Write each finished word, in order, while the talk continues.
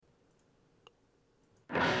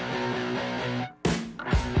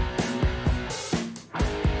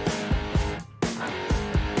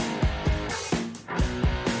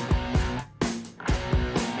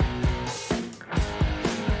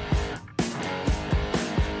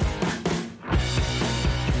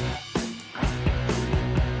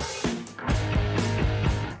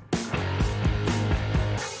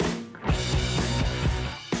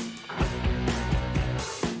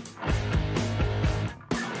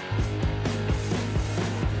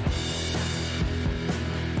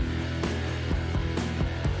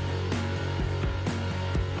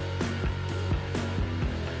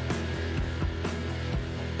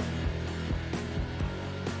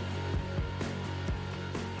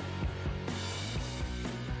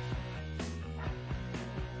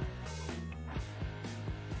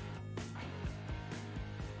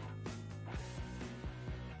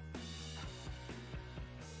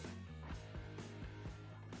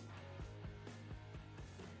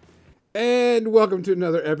And welcome to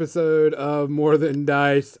another episode of More Than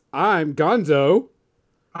Dice. I'm Gonzo.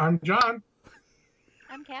 I'm John.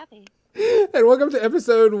 I'm Kathy. And welcome to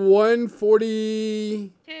episode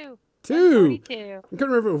 142. Two. I 142. couldn't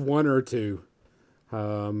remember if it was one or two.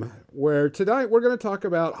 Where tonight we're going to talk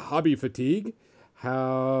about hobby fatigue,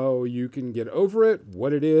 how you can get over it,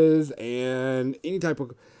 what it is, and any type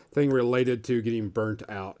of thing related to getting burnt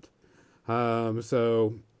out.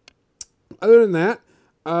 So, other than that,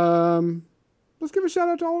 let's give a shout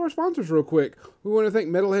out to all of our sponsors real quick. We want to thank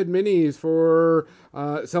Metalhead Minis for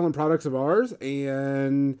selling products of ours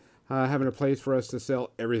and having a place for us to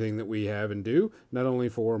sell everything that we have and do, not only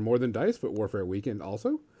for More Than Dice, but Warfare Weekend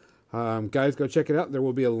also. Guys, go check it out. There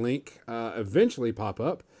will be a link eventually pop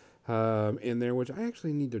up in there, which I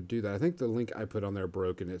actually need to do that. I think the link I put on there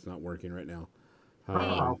broke and it's not working right now.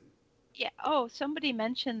 Oh, Yeah. Oh, somebody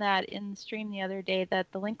mentioned that in the stream the other day that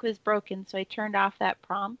the link was broken, so I turned off that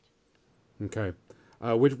prompt. Okay.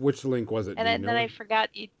 Which link was it? And Do you then know I it? forgot.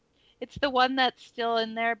 It's the one that's still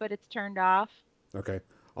in there, but it's turned off. Okay.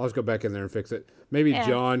 I'll just go back in there and fix it. Maybe Yeah.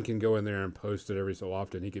 John can go in there and post it every so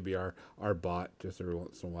often. He could be our bot just every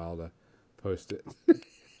once in a while to post it.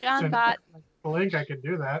 John send bot. the link. I could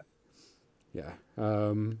do that. Yeah.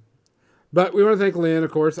 But we want to thank Lynn,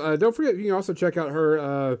 of course. Don't forget, you can also check out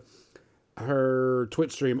her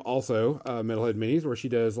Twitch stream, also Metalhead Minis, where she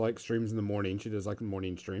does like streams in the morning. She does like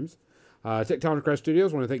morning streams. Tectonic Craft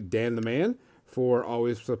Studios. Want to thank Dan the Man for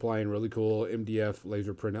always supplying really cool MDF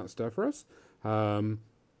laser printout stuff for us.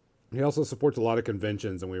 He also supports a lot of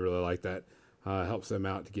conventions, and we really like that. Helps them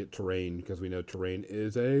out to get terrain because we know terrain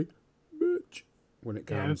is a bitch when it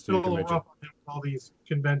Yeah, comes it's still to a little convention. rough with all these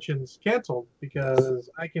conventions canceled because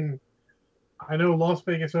I know Las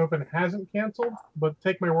Vegas Open hasn't canceled, but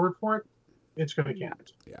take my word for it, it's going to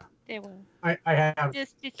cancel. They will. I have.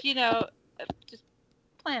 Just just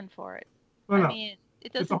plan for it. No, I no, mean, it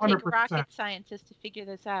it's doesn't take 100%. rocket scientists to figure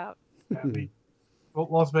this out.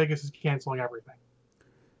 Las Vegas is canceling everything.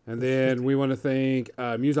 And then we want to thank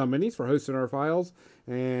Muson Minis for hosting our files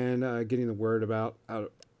and getting the word out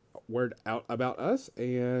about us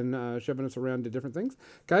and shoving us around to different things.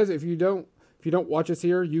 Guys, if you don't watch us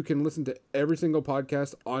here, you can listen to every single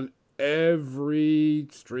podcast on every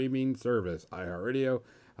streaming service. iHeartRadio.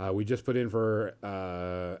 We just put in for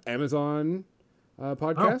Amazon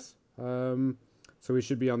podcasts. So we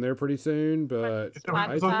should be on there pretty soon. But It's on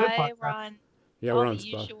Amazon Good Spotify, Podcast. we're on yeah, all we're the on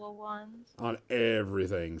Spotify. usual ones. On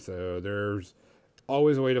everything. So there's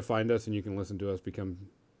always a way to find us, and you can listen to us become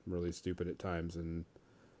really stupid at times and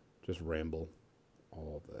just ramble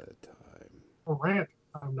all the time. A rant.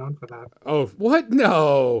 I'm known for that. Oh, what?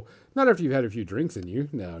 No. Not after you've had a few drinks in you.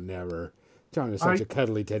 No, never. John is such a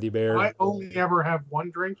cuddly teddy bear. I only ever have one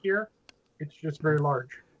drink here. It's just very large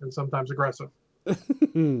and sometimes aggressive.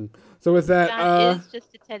 So with that, John is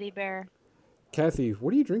just a teddy bear. Kathy,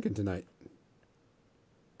 what are you drinking tonight?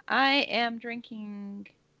 I am drinking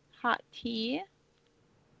hot tea,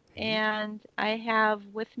 and I have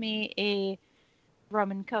with me a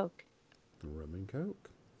rum and coke. Rum and Coke.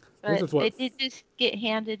 But is what- I did just get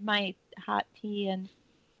handed my hot tea, and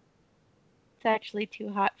it's actually too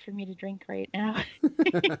hot for me to drink right now.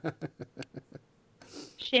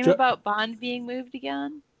 Shame Jo- about Bond being moved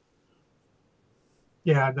again.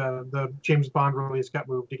 Yeah, the James Bond release got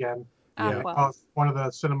moved again. Yeah. Ah, well, Caused one of the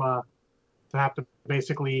cinema to have to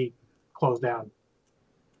basically close down.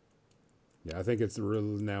 Yeah, I think it's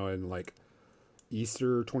really now in like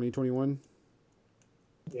Easter 2021.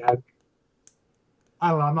 Yeah. I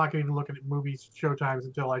don't know. I'm not going to even look at movies showtimes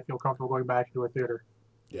until I feel comfortable going back into a theater.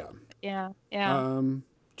 Yeah. yeah.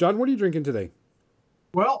 John, what are you drinking today?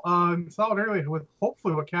 Well, solidarity with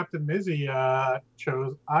hopefully what Captain Mizzy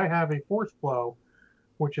chose, I have a Force Blow,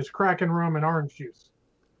 which is Kraken rum and orange juice.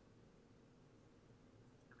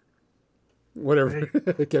 Whatever.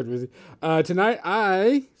 Kept busy.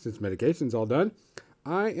 Tonight, since medication's all done,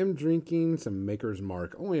 I am drinking some Maker's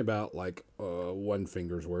Mark. Only about like one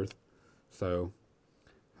finger's worth. So,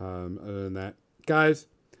 other than that, guys,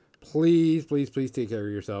 please take care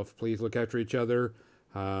of yourself. Please look after each other.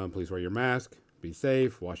 Please wear your mask. Be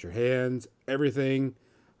safe. Wash your hands. Everything.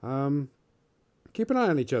 Keep an eye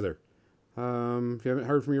on each other. If you haven't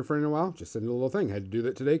heard from your friend in a while, just send a little thing. I had to do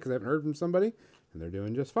that today because I haven't heard from somebody, and they're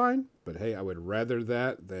doing just fine. But hey, I would rather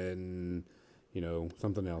that than,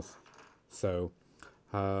 something else. So,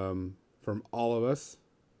 from all of us.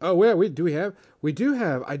 Oh yeah, we do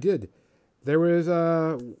have. I did. There was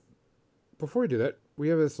before we do that, we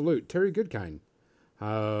have a salute. Terry Goodkind,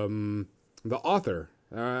 the author.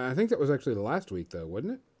 I think that was actually the last week though,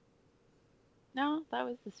 wasn't it? No, that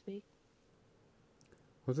was this week.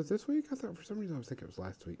 Was it this week? I thought for some reason I was thinking it was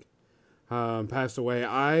last week. passed away.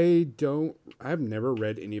 I've never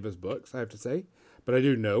read any of his books, I have to say, but I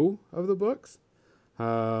do know of the books.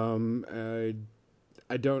 I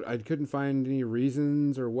couldn't find any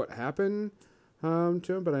reasons or what happened to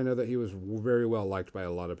him, but I know that he was very well liked by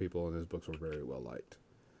a lot of people, and his books were very well liked.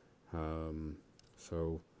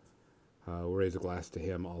 So we'll raise a glass to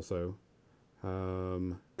him also.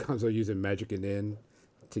 Gonzo using magic and in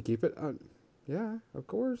to keep it. Yeah, of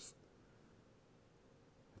course.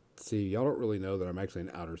 See, y'all don't really know that I'm actually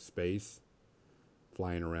in outer space,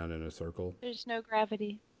 flying around in a circle. There's no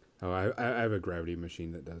gravity. Oh, I have a gravity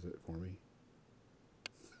machine that does it for me.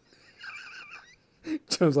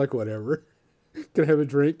 Sounds like whatever. Can I have a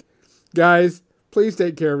drink? Guys, please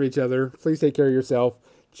take care of each other. Please take care of yourself.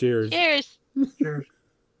 Cheers. Cheers. Cheers.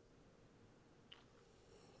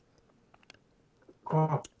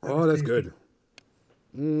 Oh, that's good.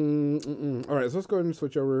 All right, so let's go ahead and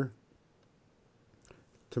switch over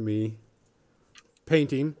to me.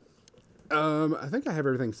 Painting. I think I have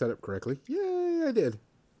everything set up correctly. Yay, I did.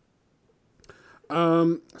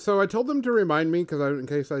 So I told them to remind me in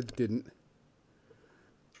case I didn't.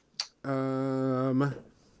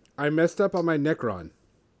 I messed up on my Necron.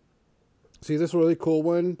 See this really cool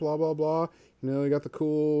one? Blah blah blah. I got the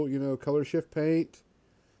cool, color shift paint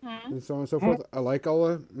and so on and so forth. I like all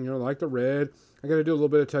the, I like the red. I got to do a little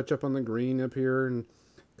bit of touch up on the green up here, and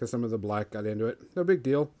because some of the black got into it. No big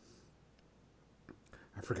deal.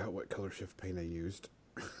 I forgot what color shift paint I used.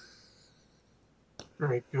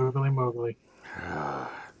 Great, googly moogly.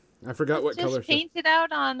 I forgot what color. Just paint it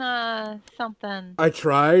out on something. I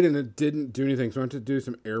tried and it didn't do anything, so I had to do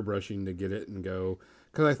some airbrushing to get it and go.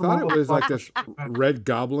 Because I thought it was like this red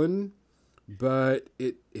goblin, but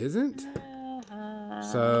it isn't.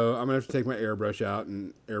 So I'm gonna have to take my airbrush out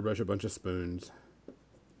and airbrush a bunch of spoons.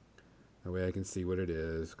 That way I can see what it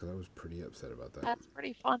is. Because I was pretty upset about that. That's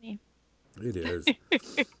pretty funny. It is.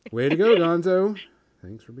 Way to go, Gonzo.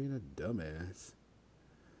 Thanks for being a dumbass.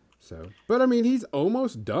 So, but I mean, he's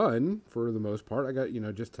almost done for the most part. I got,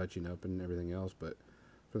 just touching up and everything else, but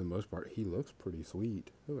for the most part, he looks pretty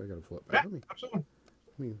sweet. Oh, I got to flip back. Yeah, absolutely.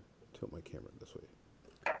 Let me tilt my camera this way.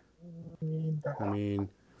 I mean,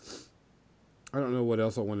 I don't know what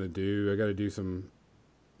else I want to do. I got to do some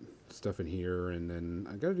stuff in here, and then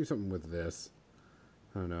I got to do something with this.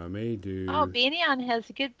 I don't know. I may do. Oh, Banyan has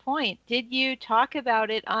a good point. Did you talk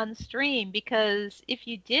about it on stream? Because if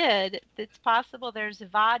you did, it's possible there's a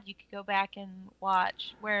VOD you could go back and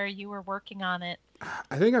watch where you were working on it.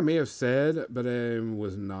 I think I may have said, but I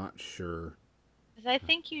was not sure. Because I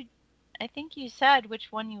think you said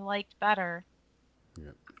which one you liked better.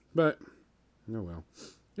 Yeah, but oh well.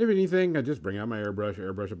 If anything, I just bring out my airbrush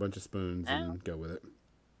a bunch of spoons, and go with it.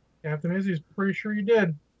 Captain Izzy's pretty sure you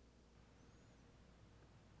did.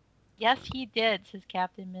 Yes, he did, says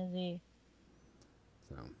Captain Mizzy.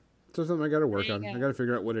 So something I got to work on. I got to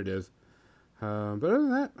figure out what it is. But other than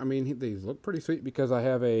that, I mean, these look pretty sweet because I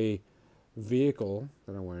have a vehicle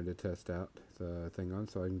that I wanted to test out the thing on,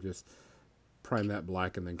 so I can just prime that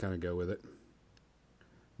black and then kind of go with it.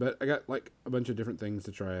 But I got like a bunch of different things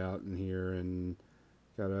to try out in here, and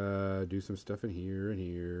gotta do some stuff in here and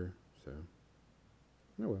here. So,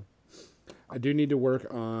 oh well. I do need to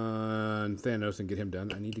work on Thanos and get him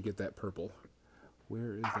done. I need to get that purple.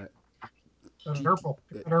 Where is that? Purple.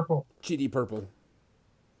 Purple. GD purple.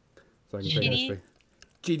 So I can take his face.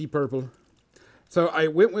 GD purple. So I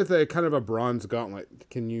went with a kind of a bronze gauntlet.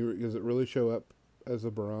 Does it really show up as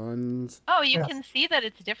a bronze? Oh, you can see that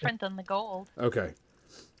it's different than the gold. Okay.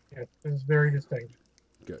 Yeah, it's very distinct.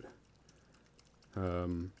 Good.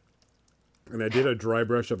 And I did a dry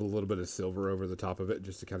brush of a little bit of silver over the top of it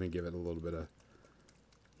just to kind of give it a little bit of,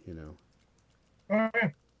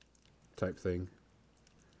 type thing.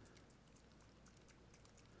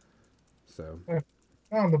 So.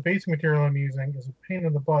 The base material I'm using is a pain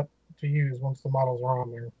in the butt to use once the models are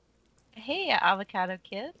on there. Hey, avocado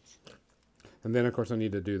kids. And then, of course, I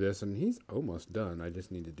need to do this, and he's almost done. I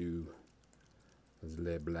just need to do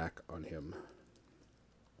lay black on him,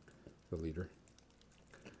 the leader.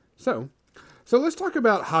 So let's talk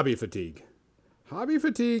about hobby fatigue. Hobby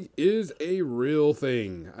fatigue is a real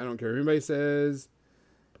thing. I don't care what anybody says.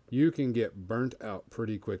 You can get burnt out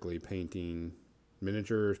pretty quickly painting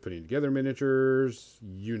miniatures, putting together miniatures,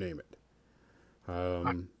 you name it.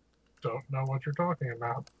 I don't know what you're talking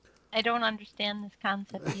about. I don't understand this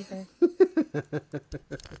concept either.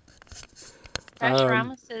 Crash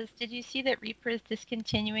Ramos says, did you see that Reaper is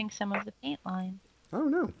discontinuing some of the paint line? Oh,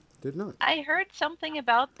 no. Did not. I heard something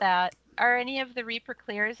about that. Are any of the Reaper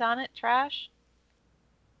clears on it, Trash?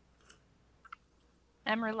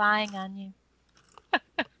 I'm relying on you.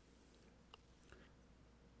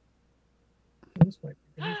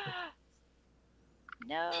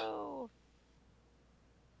 No.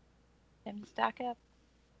 Time to stock up.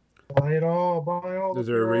 Buy it all. Buy all. Is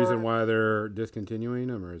the there a reason PR. why they're discontinuing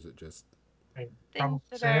them, or is it just I mean, Things probably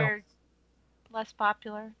that sales. are less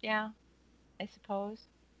popular, yeah, I suppose.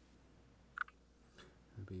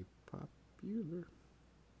 be popular?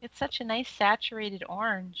 It's such a nice saturated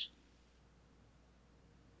orange.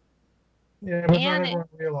 Yeah, but not And it everyone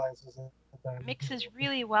realizes it. mixes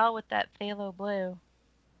really well with that phthalo blue.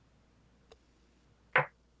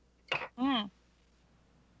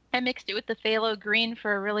 I mixed it with the phthalo green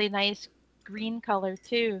for a really nice green color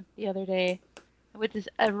too the other day, which is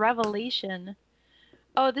a revelation.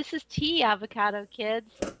 Oh, this is tea, avocado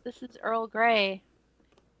kids. This is Earl Grey.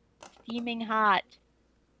 Steaming hot.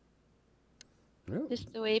 Oh.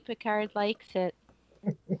 Just the way Picard likes it.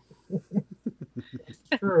 It's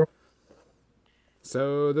true.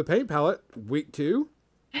 So the paint palette, week 2,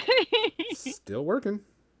 still working.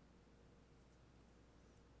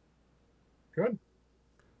 Good.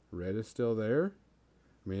 Red is still there.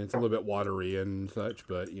 I mean, it's a little bit watery and such,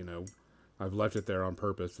 but, you know, I've left it there on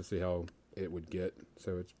purpose to see how it would get,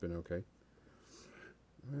 so it's been okay.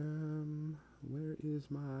 Where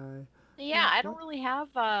is my... Yeah, I don't really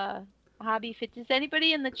have a hobby fit. Does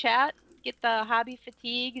anybody in the chat get the hobby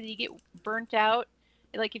fatigue? Do you get burnt out?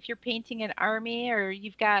 Like if you're painting an army or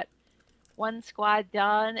you've got one squad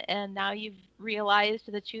done and now you've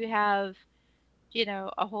realized that you have, you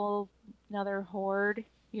know, a whole another horde.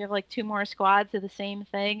 You have like 2 more squads of the same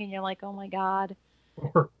thing and you're like, oh my God.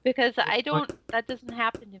 Because that doesn't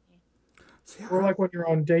happen to me. Or like when you're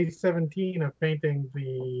on day 17 of painting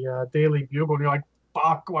the Daily Bugle, and you're like,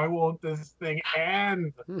 fuck, why won't this thing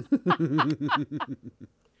end?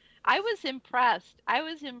 I was impressed. I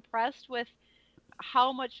was impressed with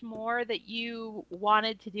how much more that you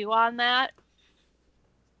wanted to do on that,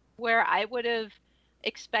 where I would have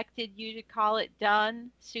expected you to call it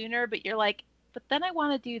done sooner, but you're like, but then I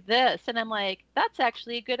want to do this. And I'm like, that's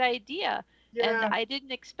actually a good idea. Yeah. And I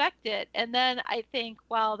didn't expect it. And then I think,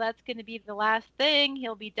 well, that's going to be the last thing.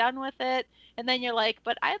 He'll be done with it. And then you're like,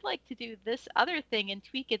 but I'd like to do this other thing and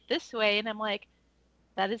tweak it this way. And I'm like,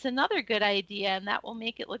 that is another good idea. And that will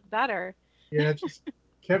make it look better. Yeah, it just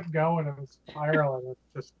kept going and spiraling. It's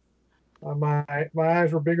just my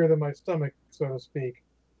eyes were bigger than my stomach, so to speak.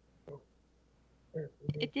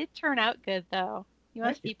 It did turn out good, though. You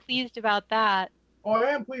must be pleased about that. Oh,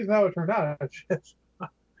 I am pleased how it turned out. It's just,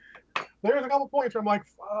 there's a couple points where I'm like,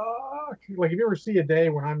 fuck. Like, if you ever see a day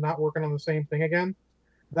when I'm not working on the same thing again,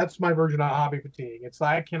 that's my version of hobby fatigue. It's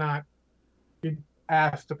like I cannot be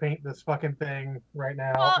asked to paint this fucking thing right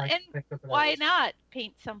now. Well, and why not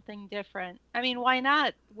paint something different? I mean, why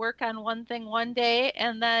not work on one thing one day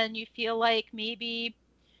and then you feel like maybe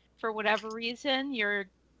for whatever reason you're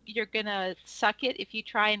gonna suck it if you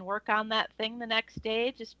try and work on that thing the next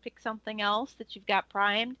day. Just pick something else that you've got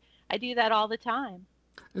primed. I do that all the time.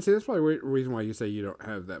 And see, that's probably the reason why you say you don't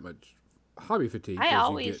have that much hobby fatigue. I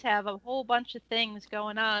always have a whole bunch of things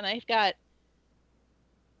going on. I've got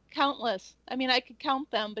countless. I mean, I could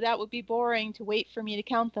count them, but that would be boring to wait for me to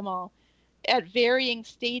count them all. At varying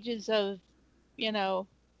stages of, you know,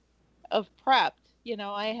 of prepped. You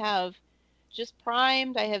know, I have just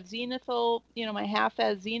primed. I have zenithal, you know, my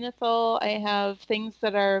half-as zenithal. I have things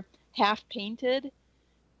that are half painted,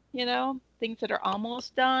 you know, things that are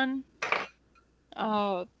almost done.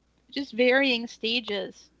 Just varying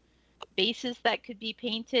stages. Bases that could be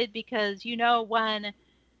painted because, you know, when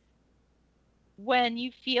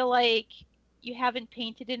you feel like you haven't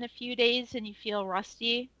painted in a few days and you feel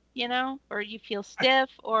rusty, you know, or you feel stiff,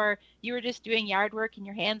 or you were just doing yard work and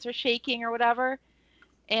your hands are shaking or whatever,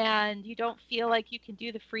 and you don't feel like you can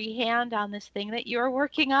do the freehand on this thing that you're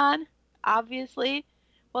working on, obviously.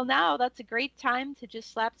 Well, now that's a great time to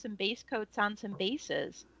just slap some base coats on some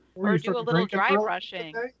bases or do a little dry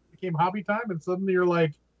brushing. It became hobby time, and suddenly you're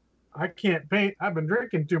like, I can't paint. I've been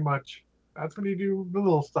drinking too much. That's when you do the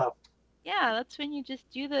little stuff. Yeah, that's when you just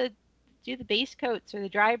do the base coats or the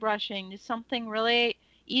dry brushing. Just something really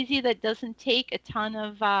easy that doesn't take a ton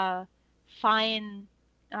of fine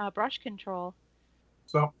brush control.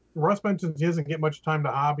 So Russ mentions he doesn't get much time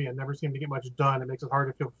to hobby and never seem to get much done. It makes it hard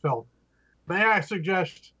to feel fulfilled. May I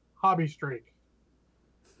suggest hobby streak?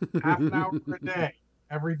 Half an hour per day,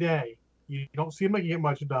 every day. You don't seem like you get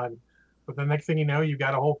much done, but the next thing you know, you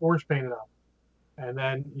got a whole force painted up, and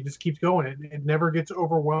then you just keep going. It never gets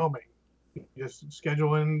overwhelming. You just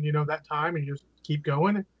schedule in, you know, that time, and you just keep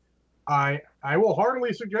going. I will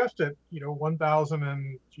heartily suggest it. You know, 1,000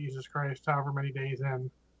 and Jesus Christ, however many days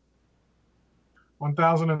in.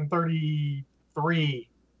 1,033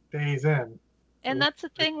 days in. And that's the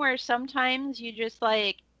thing where sometimes you just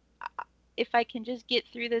like, if I can just get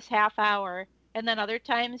through this half hour. And then other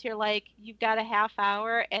times you're like, you've got a half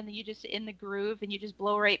hour and you just in the groove and you just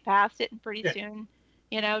blow right past it, and pretty Yeah. soon,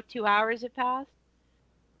 2 hours have passed.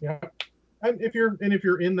 Yeah. And if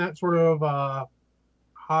you're in that sort of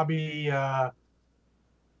hobby, God,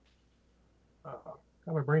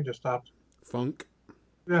 my brain just stopped. Funk.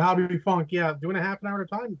 The hobby funk, yeah, doing a half an hour at a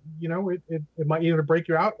time, it might either break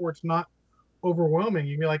you out or it's not overwhelming.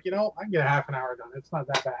 You can be like, I can get a half an hour done. It's not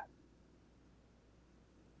that bad.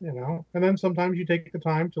 And then sometimes you take the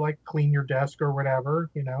time to like clean your desk or whatever,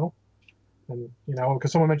 and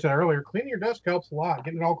because someone mentioned that earlier, cleaning your desk helps a lot.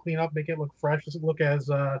 Getting it all cleaned up, make it look fresh, doesn't look as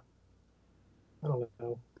I don't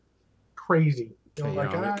know, crazy.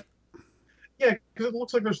 Chaotic. Yeah, because it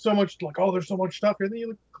looks like there's so much, like, oh, there's so much stuff here. Then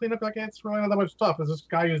you clean up, like, it's really not that much stuff. There's this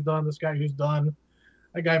guy who's done,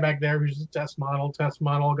 a guy back there who's a test model,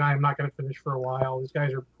 a guy I'm not going to finish for a while. These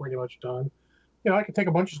guys are pretty much done. I can take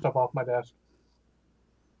a bunch of stuff off my desk.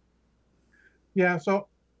 Yeah, so,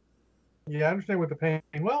 yeah, I understand with the pain.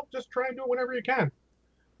 Well, just try and do it whenever you can.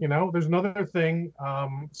 There's another thing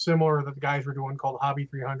similar that the guys were doing called Hobby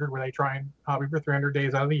 300, where they try and hobby for 300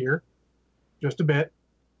 days out of the year, just a bit.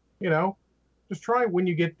 Just try when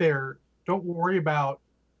you get there. Don't worry about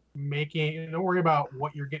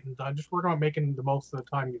what you're getting done. Just work on making the most of the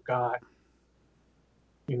time you've got.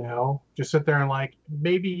 Just sit there and like,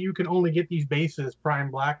 maybe you can only get these bases prime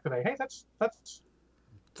black today. Hey, that's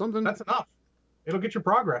something. That's enough. It'll get you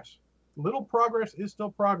progress. Little progress is still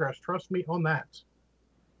progress. Trust me on that.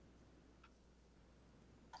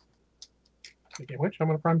 Speaking of which, I'm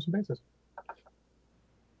going to prime some bases.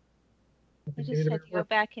 I just had to go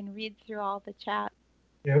back and read through all the chat.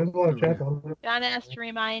 Yeah, there's a lot of chat. John has to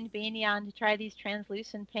remind Banyan to try these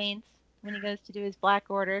translucent paints when he goes to do his black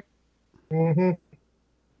order. Mm-hmm.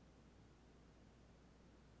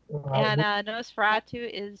 And Nosferatu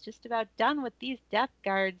is just about done with these death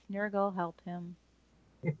guards. Nurgle, help him.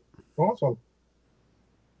 Awesome.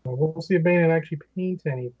 We'll see if Banyan actually paints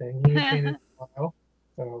anything. He painted a while,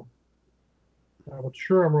 so I'm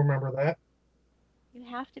sure I'm remember that. You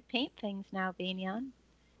have to paint things now, Banyan.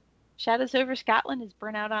 Shadows over Scotland is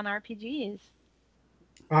burnt out on RPGs.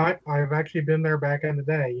 I've actually been there back in the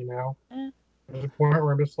day, There's a point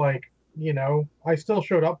where I'm just like, I still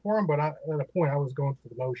showed up for them, but at a point I was going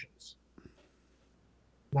through the motions.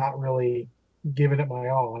 Not really giving it my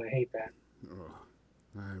all, and I hate that. Oh,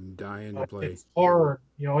 I'm dying to play. It's hard.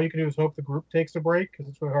 All you can do is hope the group takes a break, because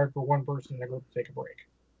it's really hard for one person in a group to take a break.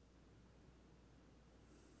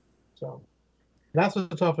 So that's the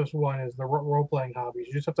toughest one, is the role-playing hobbies.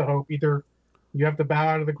 You just have to hope either you have to bow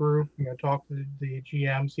out of the group, talk to the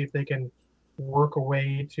GM, see if they can work a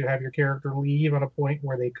way to have your character leave at a point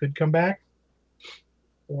where they could come back,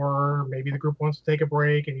 or maybe the group wants to take a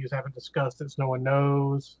break and you just haven't discussed it so no one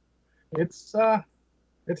knows. It's tough.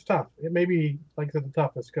 It may be, like I said, the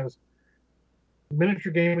toughest, because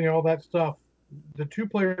miniature gaming and all that stuff, the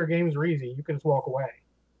 2-player games are easy. You can just walk away.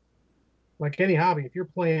 Like any hobby, if you're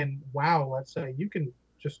playing WoW, let's say, you can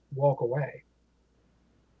just walk away.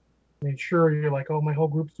 I mean, sure, you're like, oh, my whole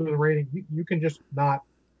group's doing the rating. You can just not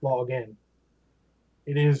log in.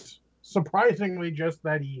 It is surprisingly just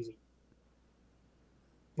that easy.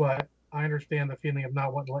 But I understand the feeling of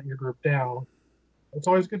not wanting to let your group down. It's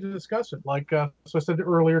always good to discuss it. Like, so I said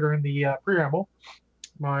earlier during the preamble,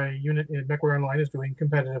 my unit in MechWarrior Online is doing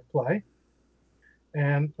competitive play.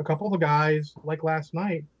 And a couple of the guys, like last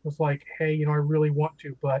night, was like, hey, I really want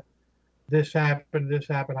to, but this happened,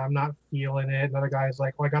 I'm not feeling it. Another guy's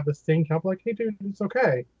like, well, I got this thing. I'm like, hey, dude, it's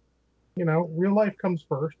okay. Real life comes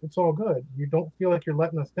first. It's all good. You don't feel like you're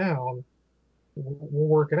letting us down. We'll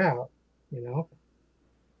work it out,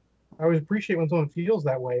 I always appreciate when someone feels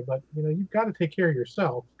that way, but, you've got to take care of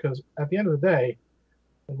yourself, because at the end of the day,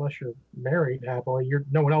 unless you're married happily,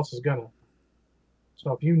 no one else is gonna.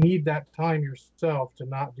 So if you need that time yourself to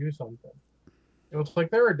not do something, it's like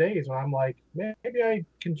there are days when I'm like, maybe I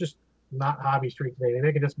can just not hobby streak today. Maybe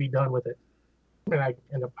I can just be done with it. I mean, I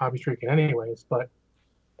end up hobby streaking anyways. But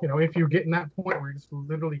if you get in that point where you just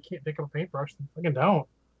literally can't pick up a paintbrush, then fucking don't.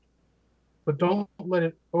 But don't let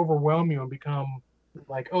it overwhelm you and become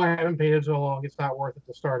like, oh, I haven't painted so long, it's not worth it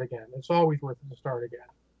to start again. It's always worth it to start again.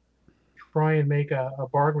 Try and make a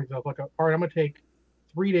bargain with yourself. Like, all right, I'm going to take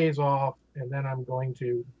 3 days off, and then I'm going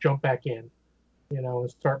to jump back in,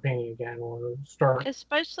 and start painting again, or start.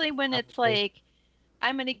 Especially when it's like,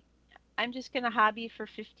 I'm just gonna hobby for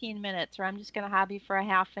 15 minutes, or I'm just gonna hobby for a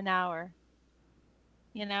half an hour.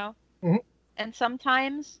 Mm-hmm. And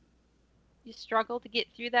sometimes you struggle to get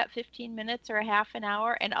through that 15 minutes or a half an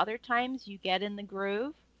hour, and other times you get in the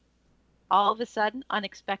groove, all of a sudden,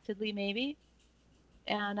 unexpectedly maybe,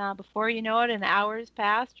 and before you know it, an hour's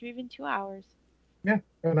passed, or even 2 hours. Yeah,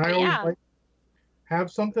 and I But always yeah, like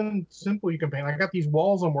have something simple you can paint. I got these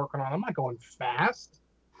walls I'm working on. I'm not going fast.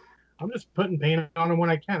 I'm just putting paint on them when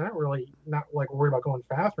I can. I'm not really not like worried about going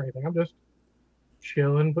fast or anything. I'm just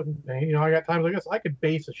chilling, putting paint. You know, I got times like this. I could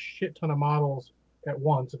base a shit ton of models at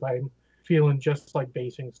once if I'm feeling just like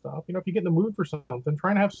basing stuff. You know, if you get in the mood for something,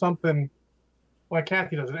 trying to have something like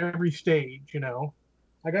Kathy does at every stage. You know,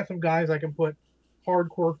 I got some guys I can put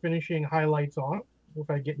hardcore finishing highlights on if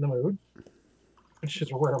I get in the mood. It's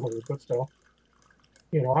just a rare mood, but still.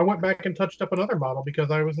 You know, I went back and touched up another model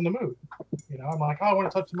because I was in the mood. You know, I'm like, oh, I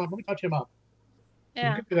want to touch him up. Let me touch him up. You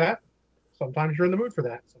yeah. can do that. Sometimes you're in the mood for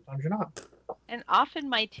that. Sometimes you're not. And often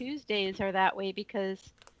my Tuesdays are that way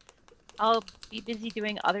because I'll be busy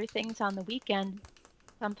doing other things on the weekend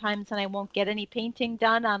sometimes, and I won't get any painting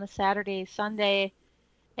done on a Saturday, Sunday,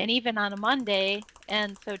 and even on a Monday.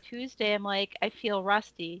 And so Tuesday, I'm like, I feel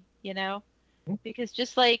rusty, you know, because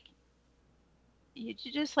just like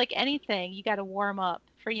anything, you got to warm up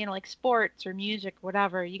for, like sports or music,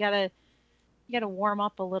 whatever. You gotta warm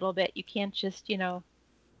up a little bit. You can't just,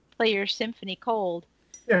 play your symphony cold.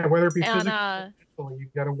 Yeah, whether it be And physically or mentally, you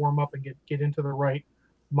got to warm up and get into the right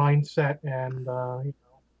mindset and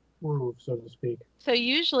groove, so to speak. so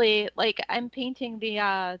usually, like, I'm painting the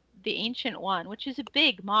ancient one, which is a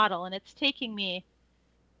big model, and it's taking me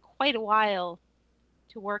quite a while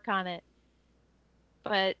to work on it.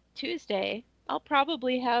 But Tuesday, I'll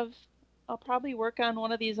probably work on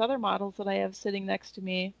one of these other models that I have sitting next to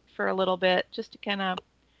me for a little bit, just to kind of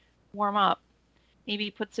warm up.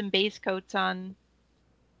 Maybe put some base coats on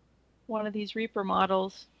one of these Reaper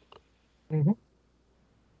models. Mm-hmm.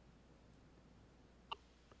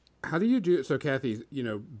 How do you do? So, Kathy,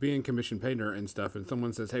 being commissioned painter and stuff, and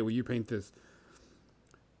someone says, "Hey, will you paint this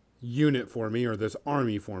unit for me or this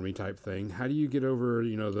army for me?" type thing. How do you get over,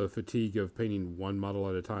 the fatigue of painting one model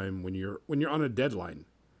at a time when you're on a deadline?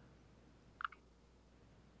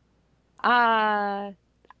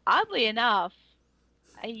 Oddly enough,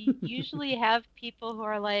 I usually have people who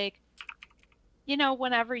are like,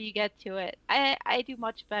 whenever you get to it. I do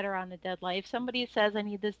much better on the deadline. If somebody says I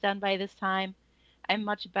need this done by this time, I'm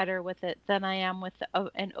much better with it than I am with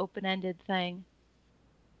an open-ended thing.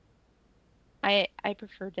 I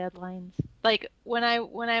prefer deadlines. Like when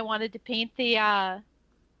I wanted to paint the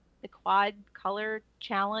quad color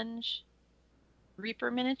challenge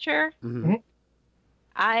Reaper miniature, Mm-hmm.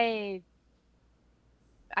 I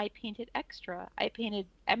I painted extra. I painted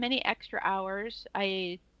many extra hours.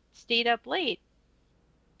 I stayed up late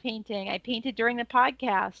painting. I painted during the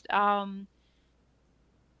podcast.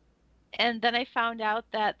 And then I found out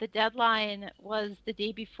that the deadline was the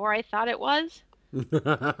day before I thought it was. So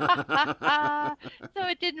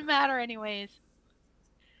it didn't matter anyways.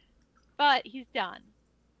 But he's done.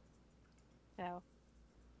 So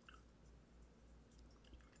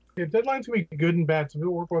Yeah, deadlines can be good and bad. Some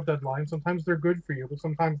people work with deadlines. Sometimes they're good for you, but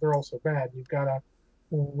sometimes they're also bad. You've got to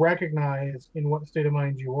recognize in what state of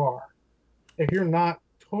mind you are. If you're not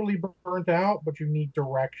totally burnt out, but you need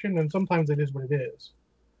direction, and sometimes it is what it is.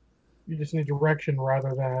 You just need direction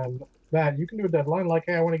rather than that. You can do a deadline like,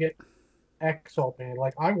 hey, I want to get X all painted.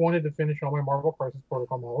 Like, I wanted to finish all my Marvel Crisis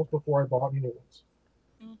Protocol models before I bought any new ones.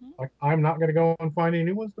 mhm. Like, I'm not going to go and find any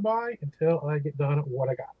new ones to buy until I get done what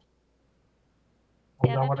I got. I'm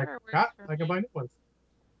Yeah, done that what I never works got, for I can me. buy new ones.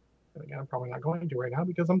 And again, I'm probably not going to right now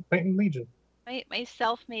because I'm painting Legion. My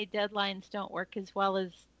self-made deadlines don't work as well as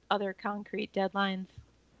other concrete deadlines.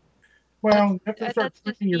 Well, you have to start That's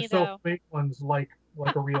just treating me yourself though. make ones like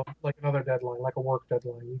a real like another deadline, like a work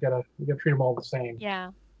deadline. You gotta treat them all the same.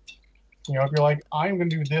 Yeah. You know, if you're like, I'm gonna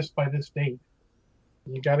do this by this date,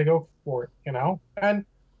 you gotta go for it, And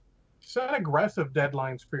set aggressive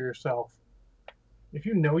deadlines for yourself. If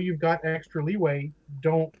you know you've got extra leeway,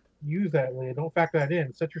 don't use that leeway. Don't factor that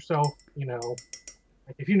in. Set yourself,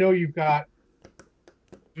 like if you know you got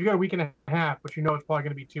a week and a half, but you know it's probably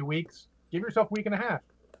gonna be 2 weeks, give yourself a week and a half.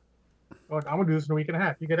 Like, I'm gonna do this in a week and a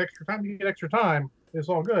half. You get extra time, it's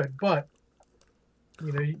all good. But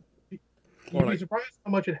you'd be surprised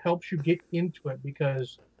how much it helps you get into it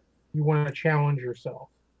because you want to challenge yourself.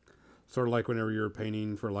 Sort of like whenever you're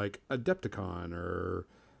painting for like Adepticon or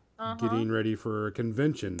Uh-huh. getting ready for a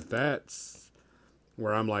convention. That's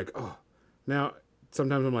where I'm like, oh, now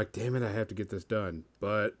sometimes I'm like, damn it, I have to get this done.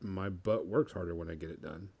 But my butt works harder when I get it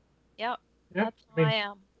done. Yep. Yeah, That's how I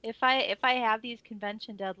am. If I have these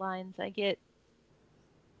convention deadlines, I get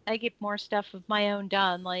more stuff of my own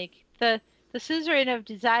done. Like the Suzerain of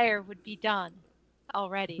Desire would be done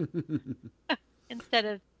already instead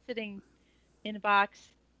of sitting in a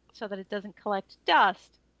box so that it doesn't collect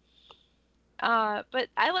dust. But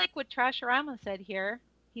I like what Trasharama said here.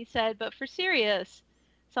 He said, but for serious,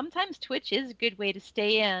 sometimes Twitch is a good way to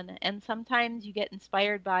stay in, and sometimes you get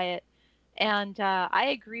inspired by it. And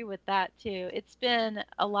I agree with that too. It's been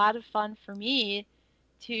a lot of fun for me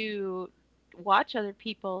to watch other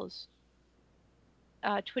people's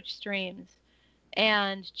Twitch streams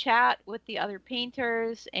and chat with the other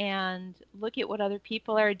painters and look at what other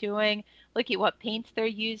people are doing, look at what paints they're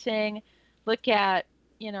using, look at,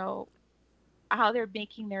 you know, how they're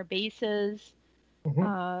making their bases.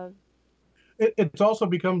 Mhm. It's also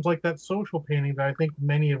becomes like that social painting that I think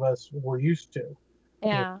many of us were used to.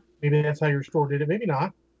 Yeah. Maybe that's how your store did it, maybe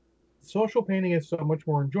not. Social painting is so much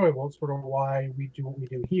more enjoyable. It's sort of why we do what we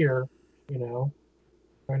do here, you know.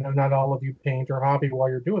 I know not all of you paint or hobby while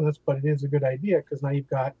you're doing this, but it is a good idea because now you've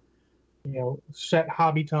got, set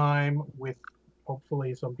hobby time with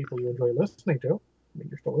hopefully some people you enjoy listening to. I mean,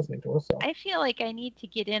 you're still listening to us, so. I feel like I need to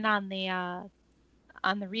get in on the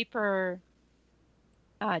Reaper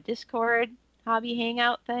Discord hobby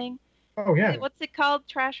hangout thing. Oh yeah. What's it called,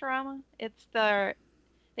 Trasharama?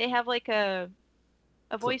 They have like a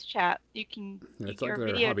voice chat. You can It's like or their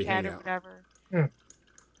video hobby chat or hangout. whatever. Yeah.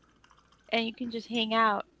 And you can just hang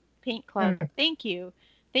out. Paint club. Yeah. Thank you,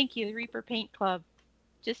 the Reaper Paint Club.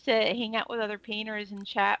 Just to hang out with other painters and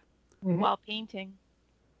chat while painting.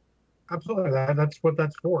 Absolutely, that's what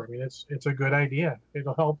that's for. I mean, it's a good idea.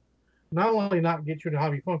 It'll help not only not get you to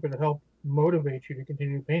hobby funk, but it'll help motivate you to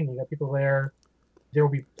continue painting. You got people there. There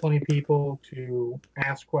will be plenty of people to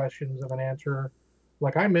ask questions of an answer.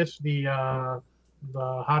 Like I miss the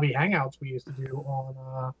hobby hangouts we used to do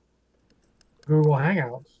on Google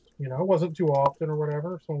Hangouts. You know, it wasn't too often or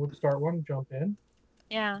whatever. Someone would start one, jump in.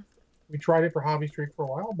 Yeah. We tried it for Hobby Streak for a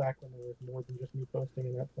while back when there was more than just me posting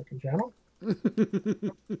in that fucking channel.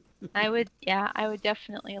 I would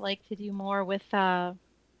definitely like to do more with hobby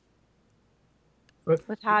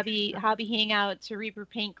hangouts or Reaper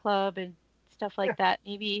Paint Club and stuff like that.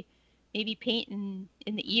 Maybe paint in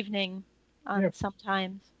the evening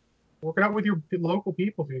sometimes. Work it out with your local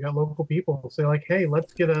people. If you got local people, say like, hey,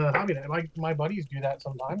 let's get a hobby night. My buddies do that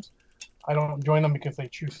sometimes. I don't join them because they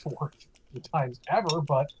choose the worst times ever,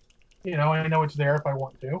 but I know it's there if I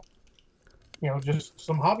want to. Just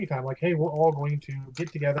some hobby time. Like, hey, we're all going to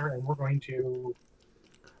get together and we're going to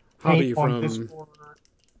paint on this corner,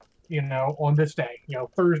 on this day,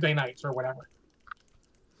 Thursday nights or whatever.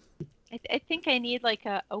 I think I need like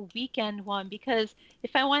a weekend one, because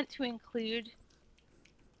if I want to include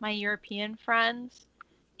my European friends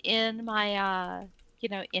in my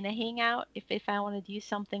in a hangout, if I want to do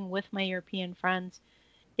something with my European friends,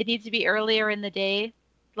 it needs to be earlier in the day,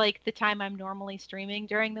 like the time I'm normally streaming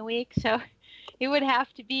during the week. So it would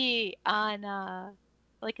have to be on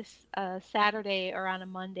like a Saturday or on a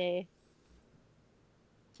Monday,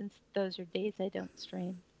 since those are days I don't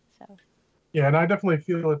stream. So yeah, and I definitely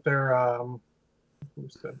feel that they're who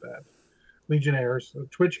said that? Legionnaires. So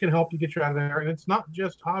Twitch can help you get you out of there, and it's not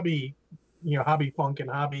just hobby funk and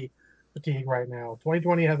hobby fatigue right now.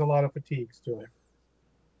 2020 has a lot of fatigues to it.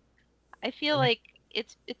 I feel like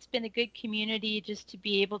it's been a good community just to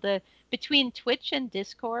be able to, between Twitch and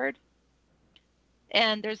Discord,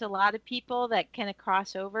 and there's a lot of people that kind of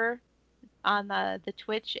cross over on the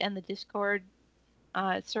Twitch and the Discord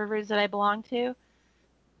servers that I belong to,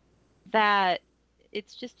 that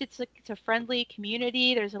it's a friendly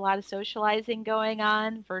community. There's a lot of socializing going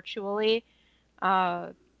on virtually,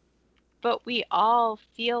 but we all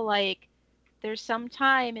feel like there's some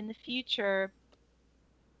time in the future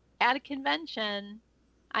at a convention.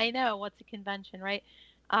 I know what's a convention, right?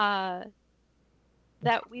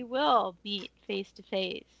 That we will meet face to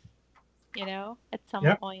face, at some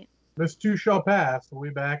point. This too shall pass. We'll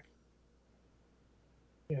be back.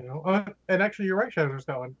 And actually, you're right, Shadow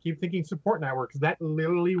Stone. Keep thinking support networks. That's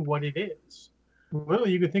literally what it is.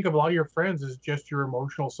 Literally, you could think of a lot of your friends as just your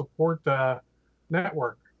emotional support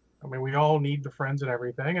network. I mean, we all need the friends and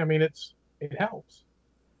everything. I mean, it helps.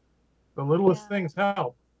 The littlest things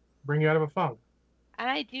help bring you out of a funk. And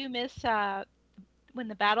I do miss when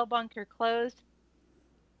the Battle Bunker closed.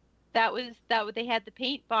 That they had the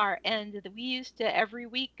paint bar, and we used to every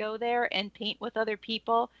week go there and paint with other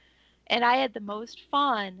people. And I had the most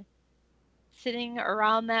fun sitting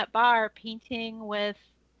around that bar painting with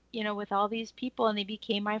all these people, and they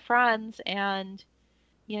became my friends, and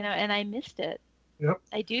and I missed it. Yep.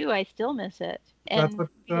 I do. I still miss it. And that's what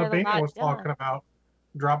Painting was talking about.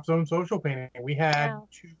 Drop zone social painting. We had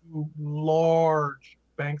 2 large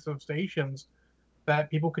banks of stations that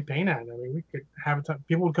people could paint at. I mean, we could have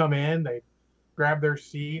people would come in, they grab their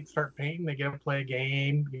seat, start painting, they get to play a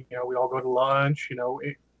game. We all go to lunch.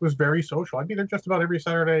 It was very social. I'd be there just about every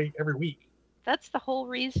Saturday, every week. that's the whole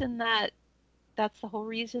reason that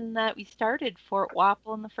we started Fort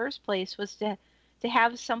Wapple in the first place, was to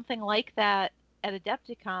have something like that at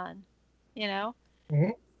Adepticon, you know?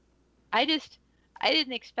 Mhm. I just I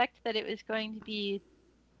didn't expect that it was going to be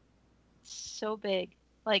so big.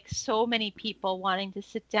 Like so many people wanting to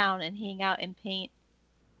sit down and hang out and paint.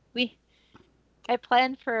 We I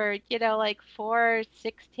planned for, like 4,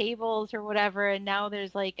 6 tables or whatever, and now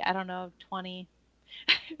there's like, I don't know, 20.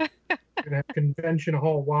 Gonna have convention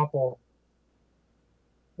hall Wapple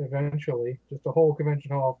eventually. Just a whole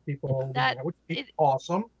convention hall of people doing That that, which would be it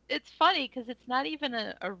awesome. it's funny because it's not even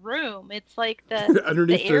a room. It's like the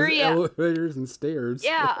Underneath those area, elevators and stairs.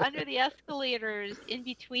 yeah, under the escalators in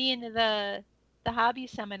between the hobby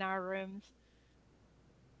seminar rooms.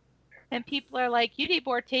 And people are like, "You need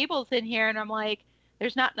more tables in here." And I'm like,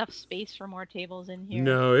 "There's not enough space for more tables in here."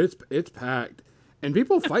 No, it's packed, and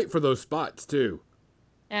people fight for those spots too.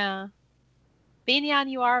 Yeah. Banyan,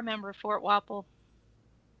 you are a member of Fort Wapple.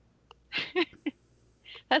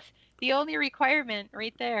 That's the only requirement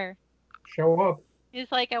right there. Show up.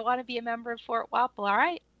 It's like, I want to be a member of Fort Wapple. All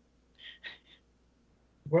right.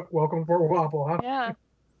 Welcome Fort Wapple, huh? Yeah.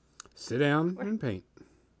 Sit down and paint,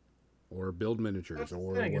 or build miniatures, That's the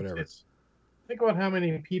or thing. whatever. Think about how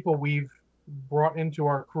many people we've brought into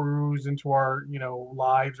our crews, into our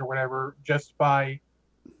lives or whatever, just by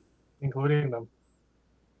including them.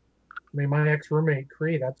 I mean, my ex-roommate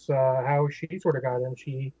Cree, that's how she sort of got in.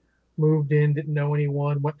 She moved in, didn't know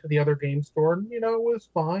anyone, went to the other game store, and it was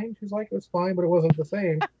fine. She's like, it was fine, but it wasn't the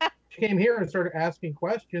same. She came here and started asking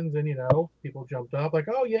questions, and people jumped up like,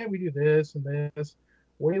 "Oh yeah, we do this and this.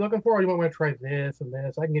 What are you looking for? You want to try this and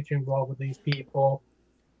this? I can get you involved with these people."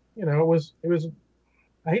 It was.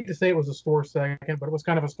 I hate to say it was a store second, but it was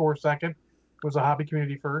kind of a store second. It was a hobby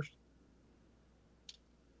community first.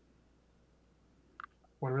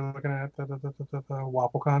 What are we looking at? The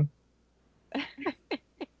WappleCon.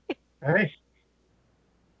 Hey,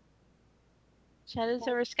 Shadows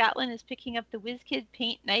over Scotland is picking up the WizKid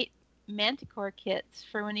Paint Night Manticore kits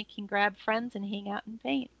for when you can grab friends and hang out and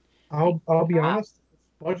paint. I'll be Wow. honest.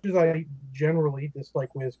 As much as I generally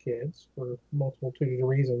dislike WizKids for multitude of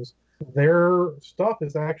reasons, their stuff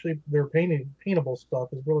is actually their paintable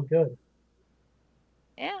stuff is really good.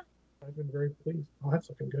 Yeah. I've been very pleased. Oh, that's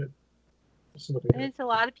looking good. This is looking good. There's a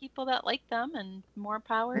lot of people that like them, and more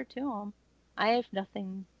power to them. I have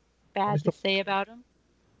nothing bad to say about them.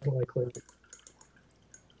 I don't like clear.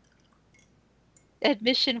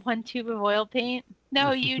 Admission 1 tube of oil paint.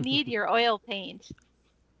 No, you need your oil paint.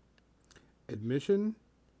 Admission,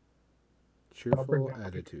 cheerful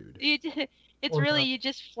attitude. It's Or really, not. you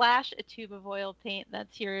just flash a tube of oil paint.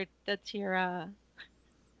 That's your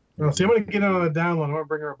Well, see, I'm gonna get on a download. I'm gonna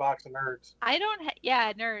bring her a box of nerds. I don't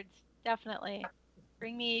yeah, nerds, definitely.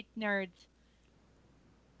 Bring me nerds.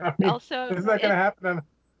 I mean, Also, it's not gonna happen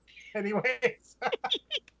anyways.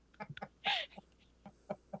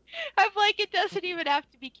 I'm like, it doesn't even have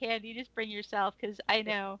to be candy. Just bring yourself, because I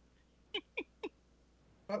know.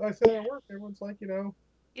 I said at work, everyone's like, Good I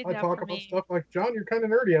enough talk for about me. stuff like, John, you're kind of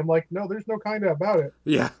nerdy. I'm like, no, there's no kind of about it.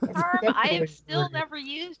 Yeah. Harm, I Definitely have still nerdy. never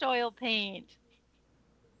used oil paint.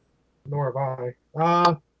 Nor have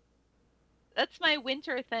I. That's my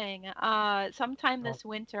winter thing. Sometime this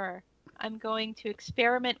winter, I'm going to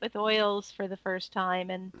experiment with oils for the first time,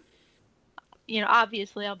 and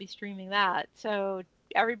obviously I'll be streaming that, so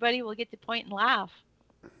everybody will get to point and laugh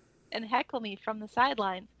and heckle me from the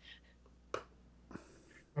sidelines.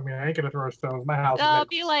 I mean, I ain't gonna throw stones. My house. They'll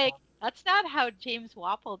be like, "That's not how James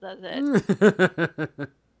Wapple does it."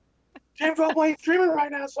 James Wapple ain't streaming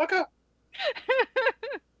right now, sucker.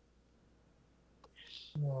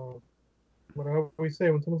 What I always say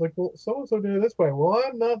when someone's like, well, so-and-so did it this way. Well,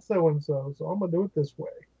 I'm not so-and-so, so I'm going to do it this way.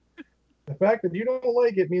 The fact that you don't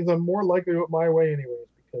like it means I'm more likely to do it my way anyways,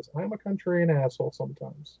 because I'm a contrarian asshole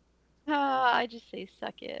sometimes. I just say,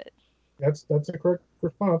 suck it. That's a correct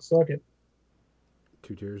response. Suck it.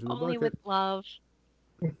 2 tears in the Only bucket. with love.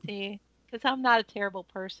 See? Because I'm not a terrible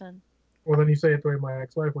person. Well, then you say it the way my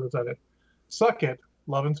ex-wife would have said it. Suck it.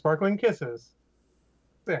 Love and sparkling kisses.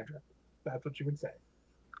 Sandra. That's what she would say.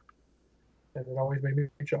 And it always made me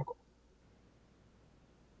chuckle.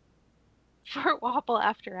 Fort Wapple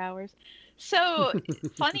after hours. So,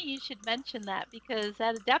 funny you should mention that, because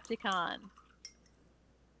at Adepticon,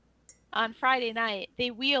 on Friday night,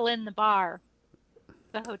 they wheel in the bar.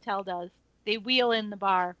 The hotel does. They wheel in the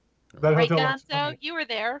bar. That Right, hotel looks Gonzo? funny. You were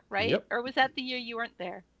there, right? Yep. Or was that the year you weren't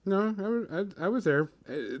there? No, I was there.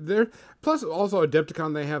 There. Plus, also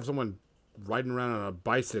Adepticon, they have someone riding around on a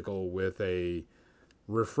bicycle with a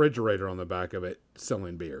refrigerator on the back of it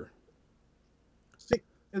selling beer. See,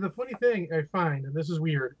 And the funny thing I find, and this is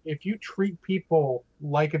weird, if you treat people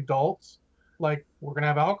like adults, like we're gonna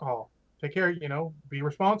have alcohol, take care, be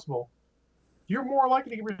responsible. You're more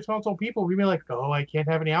likely to get responsible people. We be like, oh, I can't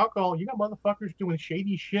have any alcohol. You got motherfuckers doing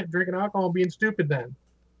shady shit, drinking alcohol, and being stupid. Then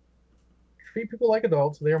treat people like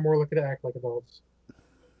adults. They are more likely to act like adults.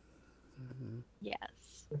 Yes.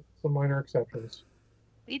 Some minor exceptions.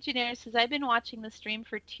 Legionnaire says, I've been watching the stream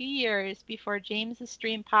for 2 years before James's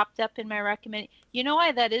stream popped up in my recommend. You know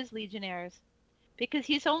why that is, Legionnaires? Because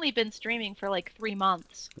he's only been streaming for like 3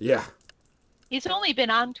 months. Yeah. He's only been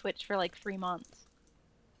on Twitch for like 3 months.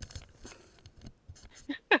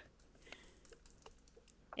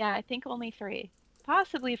 Yeah, I think only 3.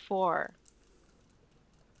 Possibly 4.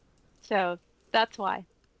 So, that's why.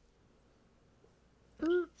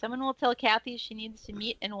 Someone will tell Kathy she needs to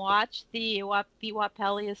meet and watch the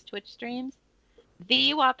Wapelius Twitch streams.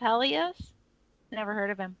 The Wapelius? Never heard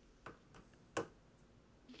of him.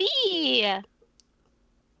 The!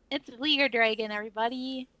 It's Vlieger Dragon,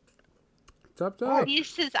 everybody. Top. He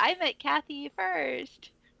says, I met Kathy first.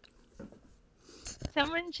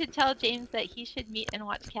 Someone should tell James that he should meet and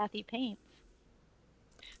watch Kathy paints.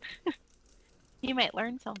 He might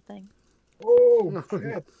learn something. Oh,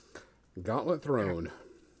 shit. Gauntlet thrown.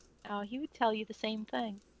 Oh, he would tell you the same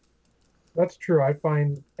thing. That's true. I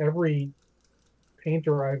find every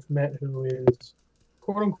painter I've met who is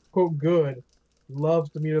quote unquote good loves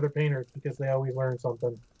to meet other painters because they always learn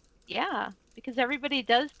something. Yeah, because everybody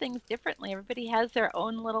does things differently. Everybody has their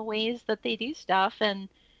own little ways that they do stuff, and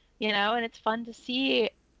and it's fun to see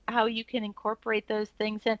how you can incorporate those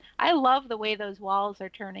things. And I love the way those walls are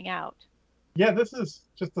turning out. Yeah, this is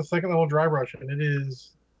just the second level dry brush, and it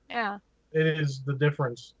is the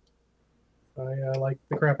difference. I like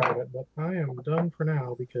the crap out of it, but I am done for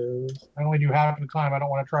now because I only do half the time. I don't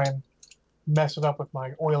want to try and mess it up with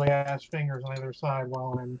my oily ass fingers on the other side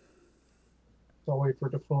while I'll wait for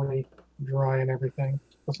it to fully dry and everything.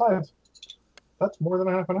 Besides, that's more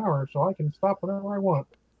than half an hour, so I can stop whenever I want.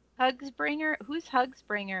 Hugsbringer? Who's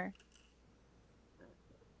Hugsbringer?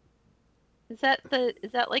 Is that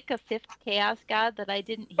like a 5th chaos god that I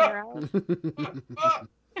didn't hear of?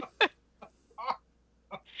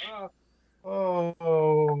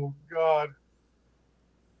 Oh God!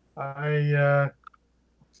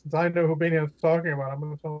 Since I know who Banian's talking about, I'm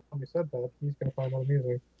going to tell him he said that. He's going to find that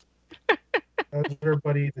amusing. That's our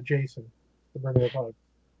buddy, the Jason, the Bringer of Hug,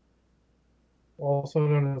 also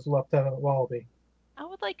known as Lieutenant Wallaby. I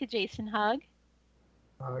would like a Jason hug.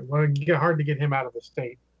 Well, you get hard to get him out of the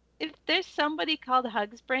state. If there's somebody called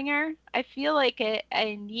Hugsbringer, I feel like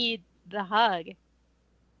I need the hug.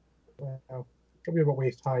 Well, he'll be about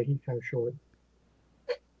waist high. He's kind of short.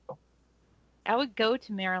 I would go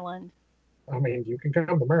to Maryland. I mean, you can come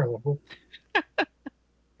to Maryland.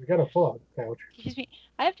 We got a pull-out couch. Excuse me.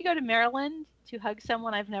 I have to go to Maryland to hug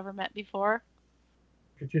someone I've never met before.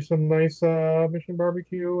 Get you some nice Mission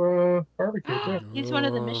Barbecue barbecue too. He's one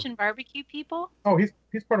of the Mission Barbecue people? Oh, he's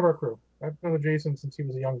part of our crew. I've known Jason since he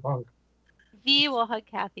was a young punk. V will hug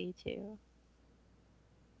Kathy too.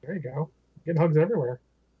 There you go. Getting hugs everywhere.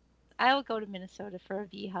 I will go to Minnesota for a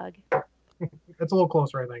V hug. That's a little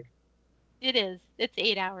closer, I think. It is. It's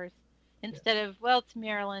 8 hours. Instead of, it's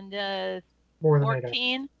Maryland, more than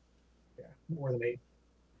 14? 8. Yeah, more than 8.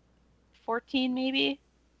 14 maybe?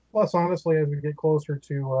 Plus, honestly, as we get closer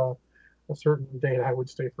to a certain date, I would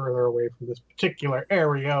stay further away from this particular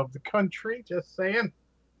area of the country. Just saying.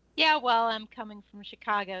 Yeah, well, I'm coming from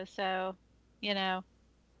Chicago, so,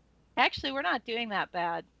 Actually, we're not doing that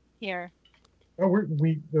bad here. Oh,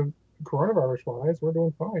 the coronavirus-wise, we're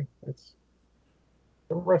doing fine. It's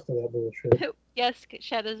the rest of that bullshit. Yes,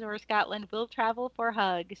 Shadows over Scotland will travel for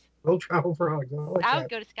hugs. We'll travel for hugs. I would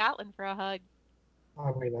go to Scotland for a hug.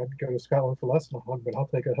 I mean, I'd go to Scotland for less than a hug, but I'll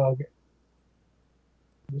take a hug.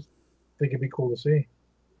 Just think it'd be cool to see.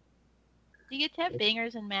 Do you get to have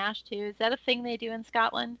bangers and mash too? Is that a thing they do in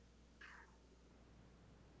Scotland?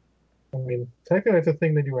 I mean, technically, it's a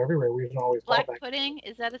thing they do everywhere. We just always Black pudding,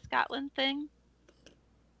 is that a Scotland thing?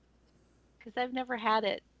 Because I've never had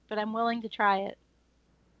it, but I'm willing to try it.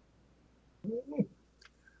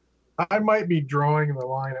 I might be drawing the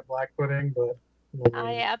line at black pudding, but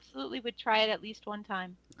I absolutely would try it at least one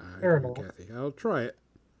time. Fair enough. Kathy, I'll try it.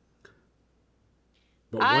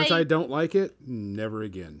 But once I don't like it, never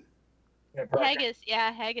again. Haggis,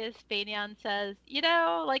 Banian says,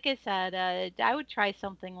 like I said, I would try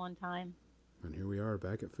something one time. And here we are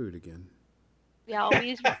back at food again. We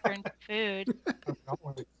always return to food.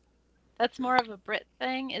 That's more of a Brit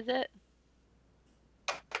thing, is it?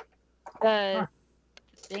 The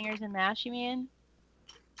bangers and mash, you mean?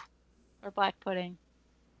 Or black pudding?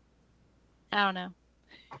 I don't know.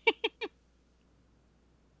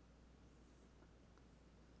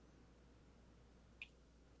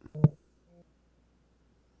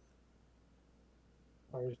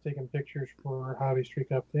 I was taking pictures for Hobby Streak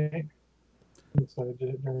update. So I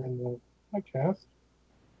did it during the podcast.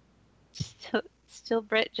 Still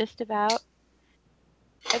Brit, just about.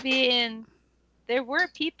 I mean, there were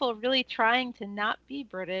people really trying to not be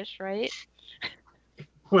British, right?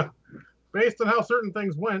 Well, based on how certain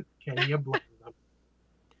things went, can you blame them?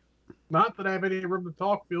 Not that I have any room to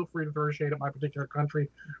talk. Feel free to throw shade at my particular country.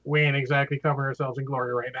 We ain't exactly covering ourselves in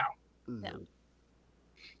glory right now. No.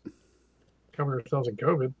 Covering ourselves in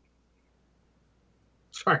COVID.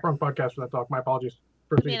 Sorry, wrong podcast for that talk. My apologies.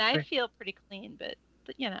 I mean, I feel pretty clean, but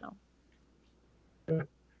you know.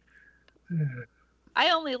 I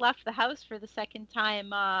only left the house for the second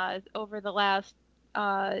time over the last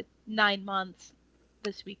 9 months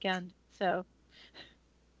this weekend. So.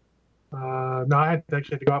 No, I had to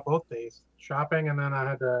actually go out both days. Shopping, and then I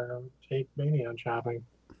had to take Manny on shopping.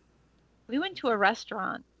 We went to a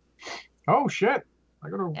restaurant. Oh, shit.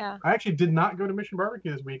 Yeah. I actually did not go to Mission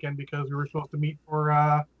Barbecue this weekend because we were supposed to meet for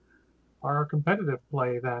our competitive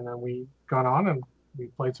play then. And we got on and we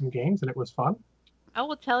played some games, and it was fun. I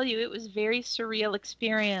will tell you, it was a very surreal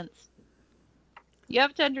experience. You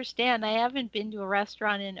have to understand, I haven't been to a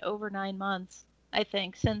restaurant in over 9 months, I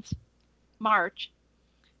think, since March.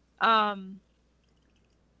 And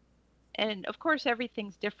of course,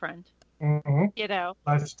 everything's different. Mm-hmm. You know.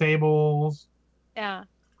 Less tables. Yeah.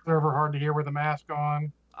 Server hard to hear with the mask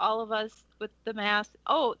on. All of us with the mask.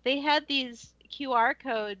 Oh, they had these QR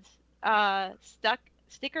codes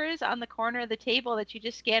stickers on the corner of the table that you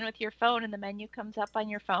just scan with your phone, and the menu comes up on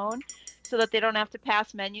your phone, so that they don't have to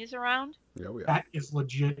pass menus around. Yeah, that is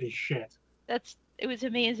legit as shit. It was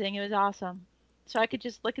amazing. It was awesome. So I could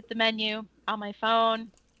just look at the menu on my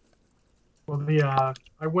phone. Well,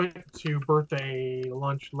 I went to birthday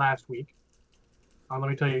lunch last week. Let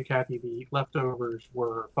me tell you, Kathy, the leftovers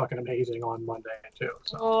were fucking amazing on Monday too.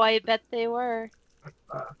 So. Oh, I bet they were.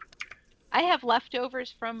 I have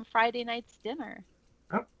leftovers from Friday night's dinner.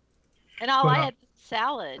 Yep. And all I had was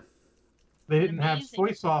salad. They didn't have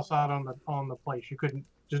soy sauce out on the place. You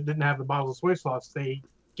didn't have the bottles of soy sauce. They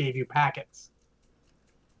gave you packets.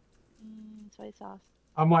 Soy sauce.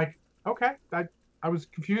 I'm like, okay. I was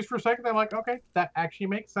confused for a second. I'm like, okay, that actually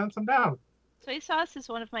makes sense. I'm down. Soy sauce is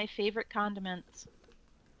one of my favorite condiments.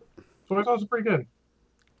 Soy sauce is pretty good.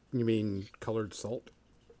 You mean colored salt?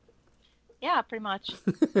 Yeah, pretty much.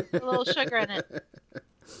 A little sugar in it.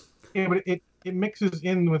 Yeah, but it mixes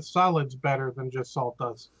in with solids better than just salt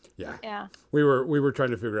does. Yeah. Yeah. We were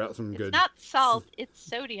trying to figure out some good. It's not salt, it's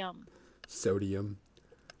sodium.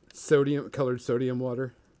 Colored sodium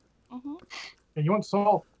water. Mm-hmm. Hey, you want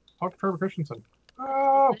salt? Talk to Trevor Christensen.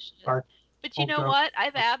 Oh, sorry. But you know what?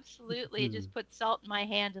 I've absolutely just put salt in my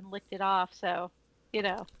hand and licked it off, so, you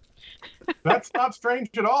know. That's not strange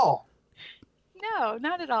at all. No,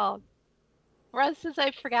 not at all. Russ says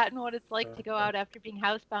I've forgotten what it's like to go out after being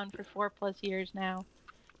housebound for 4+ years now.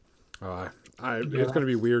 Oh, it's going to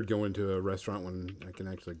be weird going to a restaurant when I can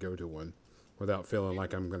actually go to one without feeling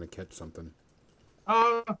like I'm going to catch something.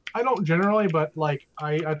 I don't generally, but like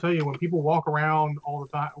I tell you, when people walk around all the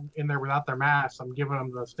time in there without their masks, I'm giving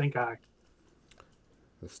them the stink eye.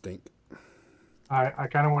 The stink. I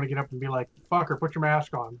kind of want to get up and be like, "Fucker, put your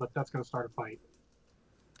mask on," but that's going to start a fight.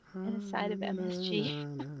 And a side of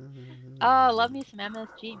MSG. Oh, love me some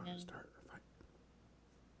MSG, man.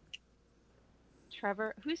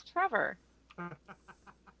 Trevor, who's Trevor?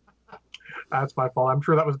 That's my fault. I'm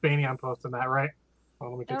sure that was Banyan posting that, right?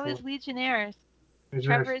 That was Legionnaires.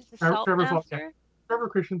 Trevor is the salt master. Trevor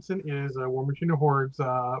Christensen is a War Machine Hordes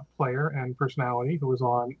player and personality who was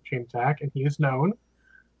on Chain Attack, and he is known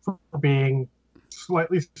for being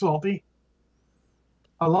slightly salty.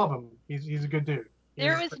 I love him. He's a good dude.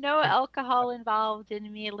 There was no alcohol involved in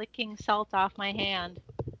me licking salt off my hand.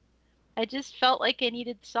 I just felt like I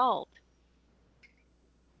needed salt.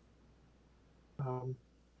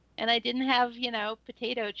 And I didn't have,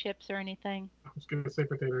 potato chips or anything. I was going to say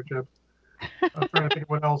potato chips. I'm trying to think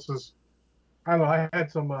what else is. I don't know. I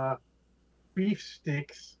had some beef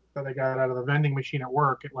sticks that I got out of the vending machine at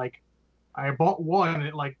work. I bought one and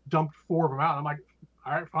it dumped 4 of them out. I'm like,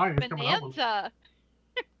 all right, fine. Bonanza.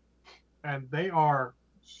 And they are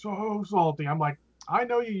so salty. I'm like, I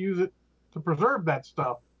know you use it to preserve that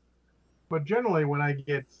stuff, but generally when I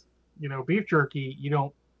get, beef jerky, you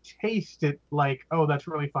don't taste it like, oh, that's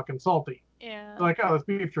really fucking salty. Yeah. Like, oh, that's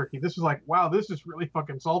beef jerky. This is like, wow, this is really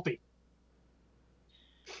fucking salty.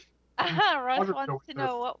 Russ wants to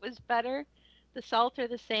know what was better, the salt or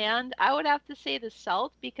the sand, I would have to say the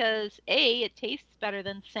salt because A, it tastes better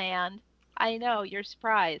than sand. I know, you're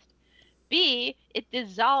surprised. B, it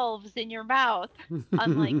dissolves in your mouth,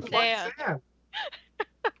 unlike It's like sand. sand.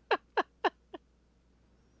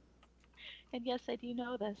 And yes, I do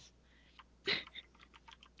know this.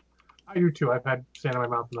 I do too. I've had sand in my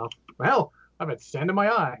mouth enough. Hell, I've had sand in my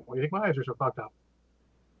eye. Why do you think my eyes are so fucked up?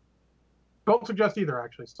 Don't suggest either,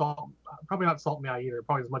 actually. Salt, probably not salt in the eye either.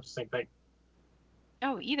 Probably as much the same thing.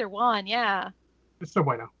 Oh, either one, yeah. It's no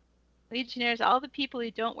bueno. Legionnaires, all the people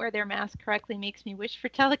who don't wear their mask correctly makes me wish for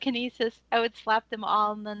telekinesis. I would slap them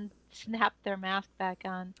all and then snap their mask back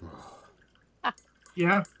on.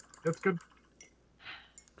 Yeah, that's good.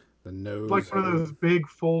 The nose. It's like one of those big,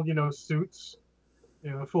 full, suits.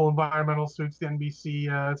 Full environmental suits, the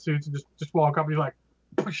NBC suits, and just walk up and you're like,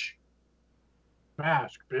 push.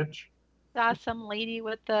 Mask, bitch. Saw some lady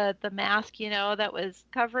with the mask, that was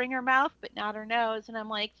covering her mouth but not her nose, and I'm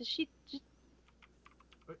like, does she just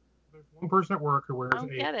There's one person at work who wears I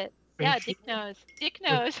don't a get it. face Yeah, shield- dick nose. Dick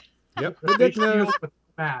nose. Yep, a the dick face shield nose. with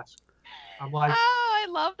a mask. I'm like, Oh, I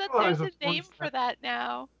love that Oh, there's there's a a name voice for that- that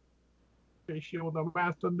now. face shield with no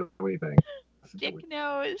mask doesn't do anything. Dick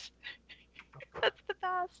nose. That's the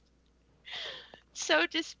best. So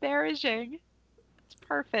disparaging. It's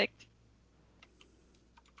perfect.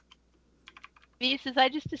 B says, I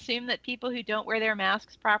just assume that people who don't wear their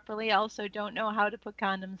masks properly also don't know how to put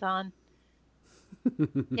condoms on.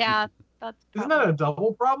 Yeah, that's Isn't that a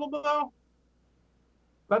double problem, though?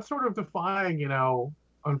 That's sort of defying,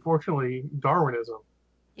 unfortunately, Darwinism.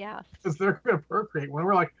 yes. Because they're going to procreate. When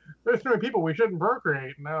we're like, there's too many people, we shouldn't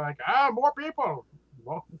procreate. And they're like, more people.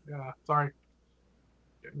 Well, yeah, sorry.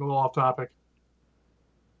 Getting a little off topic.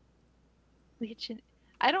 Legion.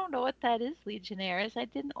 I don't know what that is, Legionnaires. I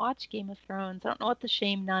didn't watch Game of Thrones. I don't know what the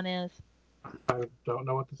shame nun is. I don't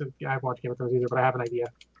know what this is. I've watched Game of Thrones either, but I have an idea.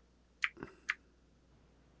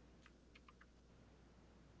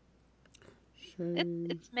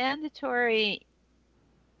 It's mandatory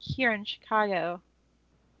here in Chicago,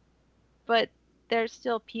 but there's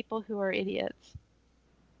still people who are idiots.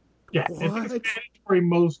 Yeah, I think What? it's mandatory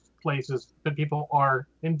most places, but people are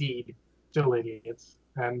indeed still idiots.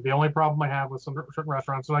 And the only problem I have with some certain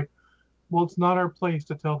restaurants are like, well, it's not our place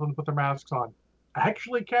to tell them to put their masks on.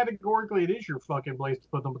 Actually, categorically, it is your fucking place to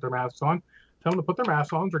put them with their masks on. Tell them to put their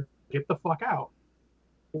masks on or get the fuck out.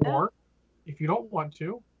 Or, if you don't want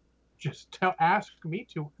to, just ask me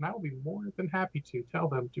to, and I will be more than happy to tell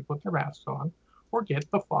them to put their masks on or get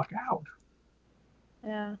the fuck out.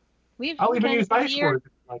 Yeah. We've I'll even kind use of nice words.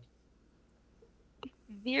 Like,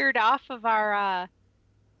 veered off of our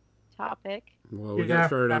topic. Well, we Yeah, got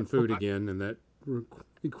started on that's food fine. again, and that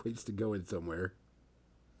equates to going somewhere.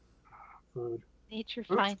 food. Nature Oops.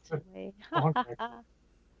 finds a way. Oh, okay.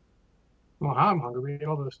 Well, I'm hungry. We ate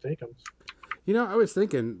all those steakums. I was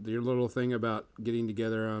thinking your little thing about getting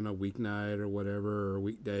together on a weeknight or whatever, or a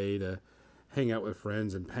weekday to hang out with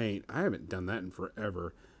friends and paint. I haven't done that in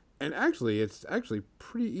forever. And actually, it's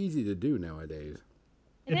pretty easy to do nowadays.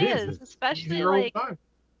 It is. is, especially Easier all the like time.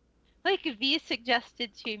 V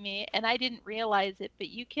suggested to me, and I didn't realize it, but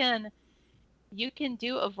you can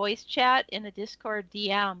do a voice chat in a Discord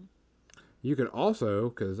DM. You can also,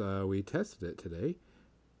 because we tested it today,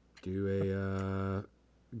 do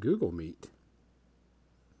a Google Meet.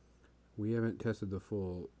 We haven't tested the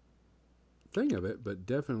full thing of it, but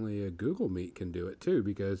definitely a Google Meet can do it too,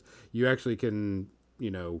 because you actually can,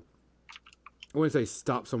 I wouldn't say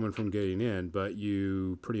stop someone from getting in, but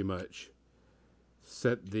you pretty much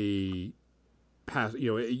set the pass.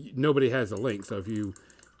 Nobody has a link, so if you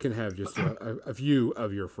can have just a few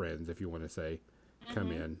of your friends, if you want to say, come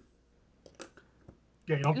Mhm. in.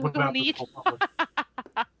 Yeah, you don't put Google that out to the Meet. whole public.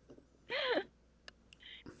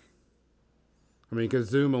 I mean, because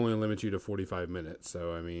Zoom only limits you to 45 minutes,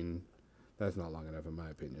 so I mean, that's not long enough in my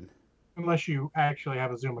opinion. Unless you actually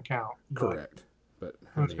have a Zoom account. But Correct, but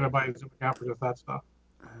who's going to buy a Zoom account for just that stuff?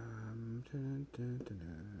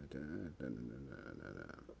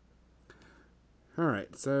 All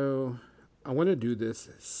right, so I want to do this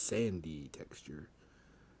sandy texture.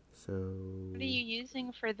 So What are you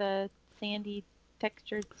using for the sandy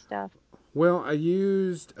textured stuff? well, I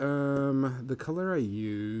used the color I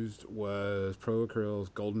used was Pro Acryl's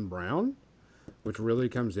Golden Brown, which really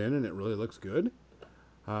comes in and it really looks good.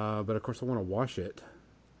 But of course, I want to wash it.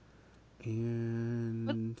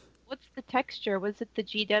 And What's the texture? Was it the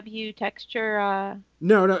GW texture?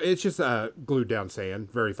 no, it's just glued down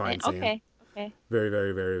sand, very fine sand. Okay. Very,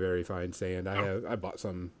 very, very, very fine sand. I bought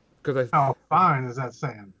some because How fine is that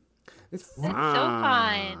sand? it's That's so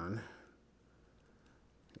fine. fine.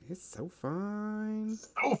 It's so fine.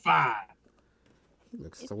 So fine.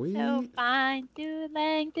 Looks It's sweet. so fine.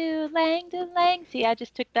 Do-lang, do-lang, do-lang. See, I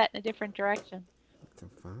just took that in a different direction. So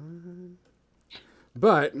fine.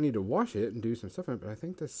 But I need to wash it and do some stuff on it. But I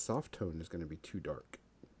think the soft tone is going to be too dark.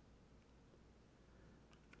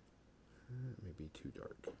 It may be too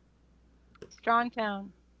dark. Strong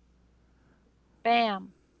tone.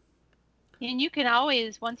 Bam. And you can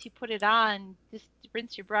always, once you put it on, just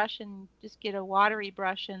rinse your brush and just get a watery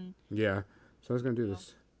brush and Yeah. So I was going to do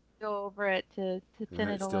this. go over it to thin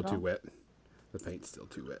it It's a still little. too wet. The paint's still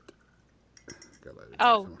too wet. Gotta let it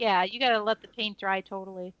dry Oh, some more. yeah, you gotta let the paint dry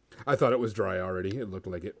totally. I thought it was dry already. It looked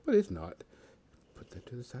like it, but it's not. Put that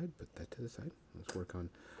to the side. Put that to the side. Let's work on.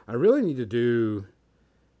 I really need to do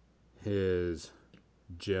his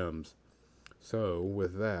gems. So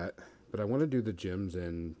with that, but I want to do the gems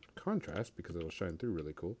in contrast because it'll shine through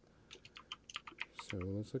really cool. So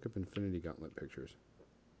let's look up Infinity Gauntlet pictures.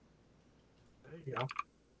 There you go.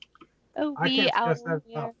 Oh, I we can't out stress that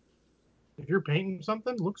there. enough. If you're painting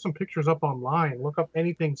something, look some pictures up online. Look up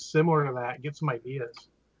anything similar to that. Get some ideas.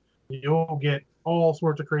 You'll get all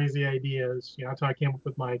sorts of crazy ideas. You know, that's how I came up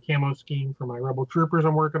with my camo scheme for my Rebel Troopers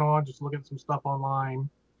I'm working on. Just looking at some stuff online.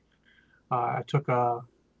 I took an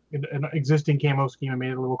existing camo scheme and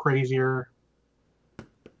made it a little crazier.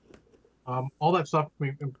 All that stuff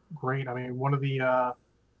great. I mean, one of the young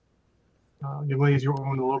ladies who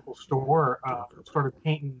owned the local store started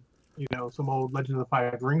painting, you know, some old Legend of the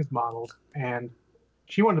Five Rings models, and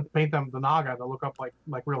she wanted to paint them the Naga to look up like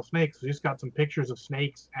real snakes. So she just got some pictures of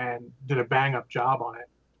snakes and did a bang up job on it.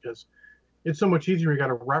 Because it's so much easier. You got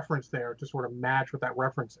a reference there to sort of match what that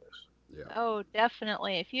reference is. Yeah. Oh,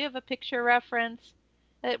 definitely. If you have a picture reference,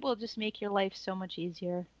 it will just make your life so much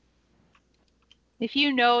easier. If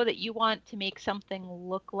you know that you want to make something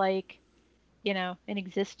look like, you know, an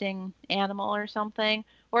existing animal or something,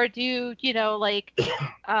 or do, you know, like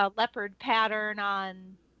a leopard pattern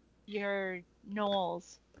on your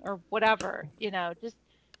knolls or whatever, you know, just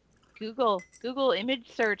Google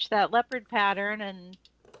image search that leopard pattern and,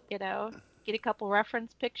 you know, get a couple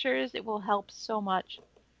reference pictures. It will help so much.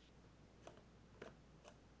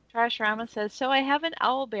 Trashrama says, so I have an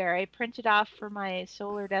owlbear I printed off for my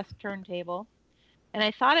solar desk turntable, and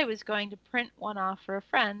I thought I was going to print one off for a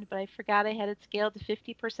friend, but I forgot I had it scaled to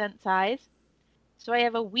 50% size. So I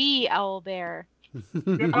have a wee owlbear.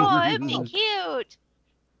 Oh, it'd be cute!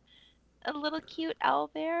 A little cute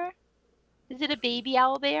owlbear? Is it a baby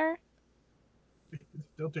owlbear? It'd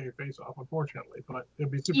still take your face off, unfortunately, but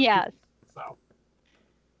it'd be super Yes. cute. So.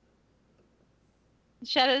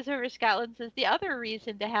 Shadows over Scotland says the other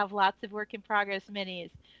reason to have lots of work in progress minis,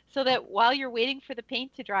 so that while you're waiting for the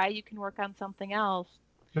paint to dry, you can work on something else.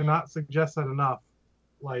 Cannot suggest that enough.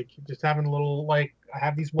 Like just having a little, like I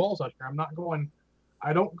have these walls out here.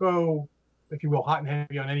 I don't go, if you will, hot and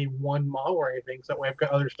heavy on any one model or anything. So that way I've got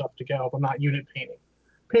other stuff to go. If I'm not unit painting.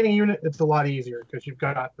 Painting unit, it's a lot easier because you've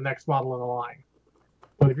got the next model in the line.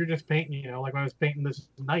 But if you're just painting, you know, like when I was painting this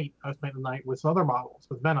knight, I was painting the knight with some other models,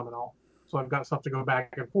 with Venom and all. So I've got stuff to go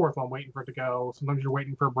back and forth while I'm waiting for it to go. Sometimes you're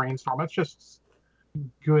waiting for a brainstorm. That's just a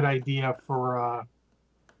good idea for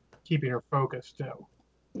keeping your focus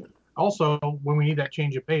too. Also, when we need that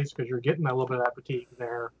change of pace, because you're getting a little bit of that fatigue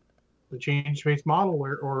there, the change pace model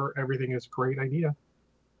or everything is a great idea.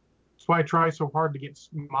 That's why I try so hard to get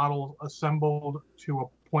models assembled to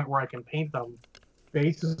a point where I can paint them,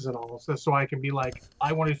 bases and all, so I can be like,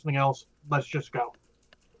 I want to do something else. Let's just go.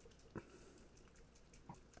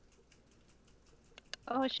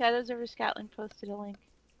 Oh, Shadows over Scotland posted a link.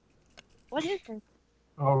 What is it?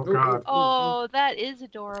 Oh God. Oh, that is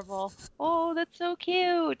adorable. Oh, that's so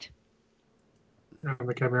cute. And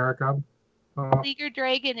the Chimera Cub. Leaguer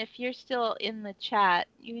Dragon, if you're still in the chat,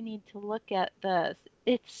 you need to look at this.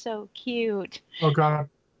 It's so cute. Oh God,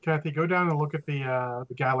 Kathy, go down and look at the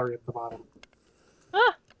gallery at the bottom.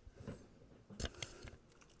 Ah!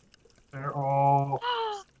 They're all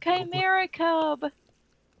Chimera Cub.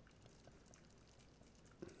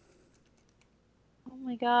 Oh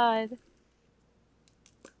my God.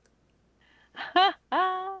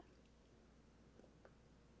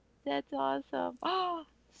 That's awesome. Oh,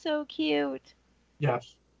 so cute.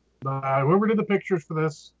 yes. Whoever did the pictures for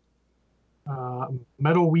this,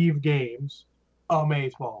 Metal Weave Games,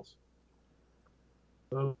 amazeballs.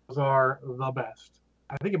 Those are the best.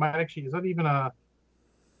 I think it might actually. Is that even a?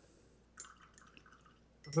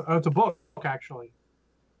 It's a book actually.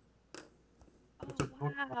 It's a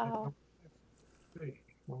book. Wow. Let's see.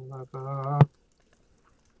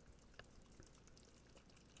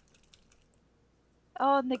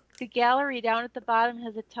 Oh, and the gallery down at the bottom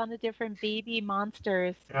has a ton of different baby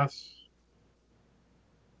monsters. Yes.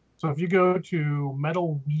 So if you go to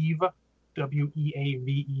Metal Weave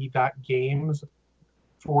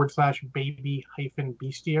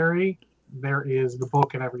weave.games/baby-bestiary. There is the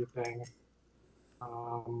book and everything.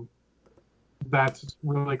 That's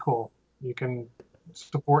really cool. You can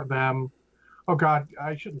support them. Oh God,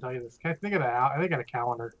 I shouldn't tell you this. Can I think of that? I think I got a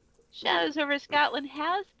calendar. Shadows over Scotland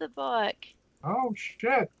has the book. Oh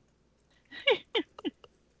shit.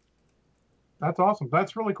 That's awesome.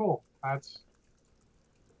 That's really cool. That's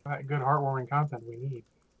that good heartwarming content we need.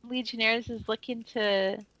 Legionnaires is looking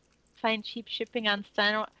to find cheap shipping on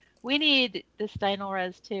Steino. We need the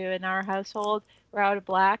Steinolres too in our household. We're out of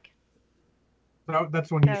black. So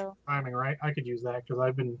that's when you So priming, right? I could use that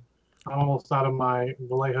because I'm almost out of my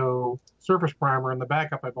Vallejo surface primer, and the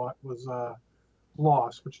backup I bought was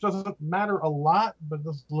lost, which doesn't matter a lot, but it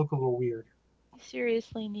does look a little weird. I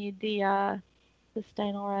seriously need the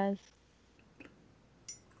Steinolres.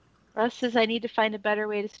 Russ says I need to find a better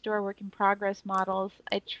way to store work in progress models.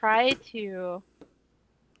 I try to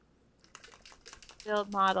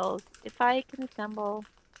build models. If I can assemble.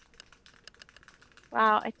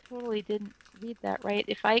 Wow, I totally didn't read that right.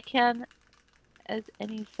 If I can, as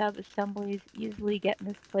any sub-assemblies, easily get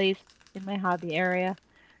misplaced in my hobby area.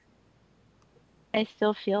 I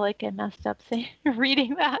still feel like I messed up saying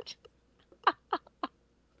reading that.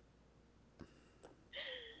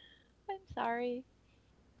 I'm sorry.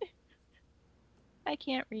 I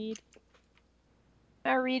can't read.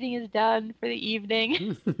 Our reading is done for the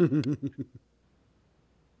evening.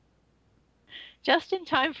 Just in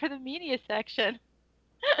time for the media section.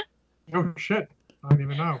 Oh shit! I don't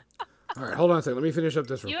even know. All right, hold on a second. Let me finish up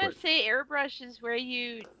this real quick. USA Airbrush is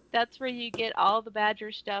that's where you get all the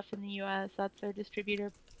Badger stuff in the US. That's their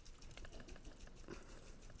distributor.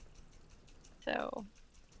 So,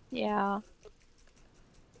 yeah.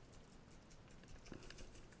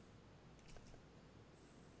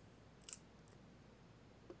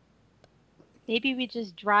 Maybe we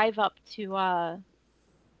just drive up to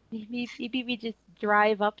maybe we just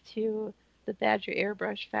drive up to the Badger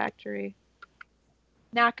Airbrush factory.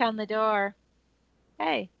 Knock on the door.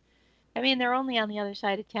 Hey. I mean, they're only on the other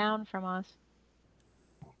side of town from us.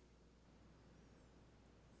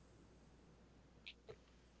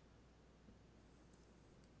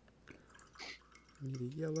 Need a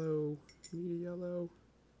yellow. Need a yellow.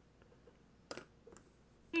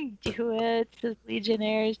 Do it, says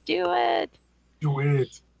Legionnaires. Do it. Do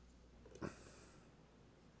it.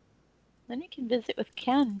 Then you can visit with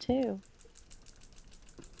Ken, too.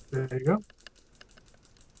 There you go.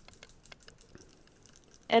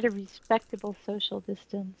 At a respectable social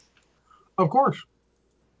distance. Of course.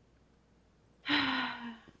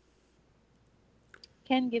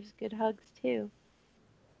 Ken gives good hugs, too.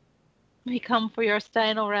 We come for your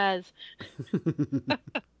Steinolres.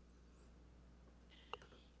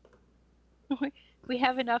 We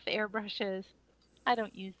have enough airbrushes. I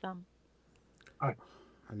don't use them. I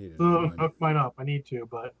need to hook mine up. I need to,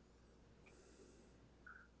 but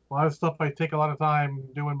a lot of stuff I take a lot of time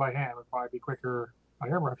doing by hand would probably be quicker by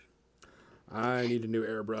airbrush. I need a new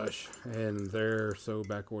airbrush, and they're so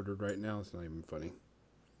back ordered right now, it's not even funny.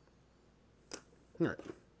 All right,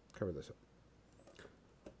 cover this up.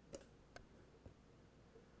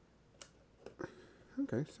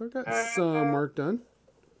 Okay, so I got some work done.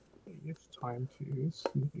 It's time to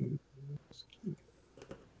snooze.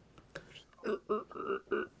 Oh,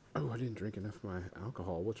 I didn't drink enough of my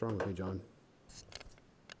alcohol. What's wrong with me, John?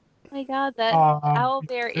 Oh my God, that owl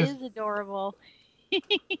bear is adorable.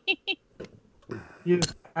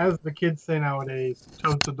 As the kids say nowadays,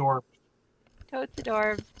 totes adorbs. Totes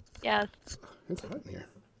adorbs, yes. It's hot in here.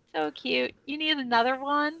 So cute. You need another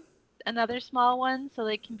one, another small one, so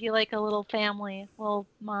they can be like a little family, little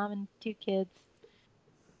mom and 2 kids,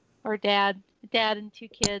 or dad and 2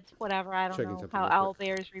 kids, whatever. I don't know how owl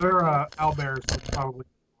bears. They're owl bears, so probably.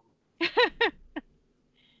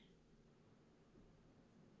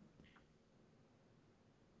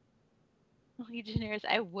 Legionnaires,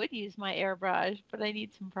 I would use my airbrush, but I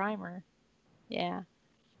need some primer. Yeah.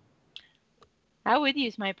 I would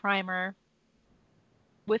use my primer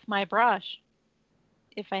with my brush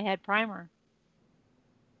if I had primer.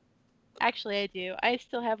 Actually, I do. I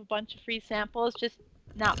still have a bunch of free samples, just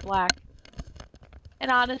not black. And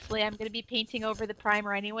honestly, I'm going to be painting over the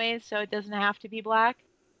primer anyways, so it doesn't have to be black.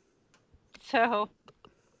 So.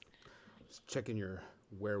 Just checking your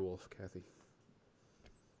werewolf, Kathy.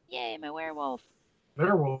 Yay, my werewolf.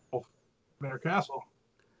 Werewolf. Bear Castle.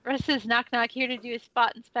 Russ says, knock knock, here to do a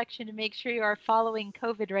spot inspection to make sure you are following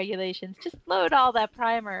COVID regulations. Just load all that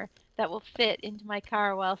primer that will fit into my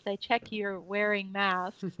car whilst I check you're wearing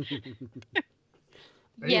masks.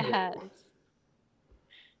 Yes.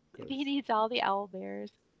 He needs all the owl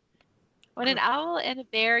bears. When an owl and a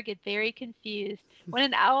bear get very confused. When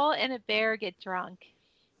an owl and a bear get drunk.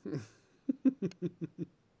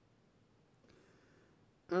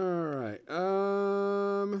 All right.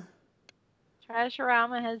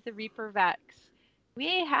 Trashorama has the Reaper Vex.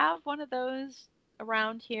 We have one of those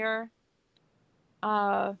around here.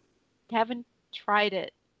 Haven't tried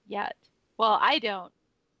it yet. Well, I don't.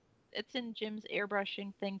 It's in Jim's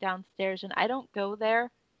airbrushing thing downstairs, and I don't go there.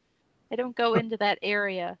 I don't go into that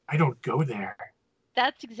area. I don't go there.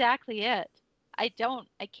 That's exactly it. I don't.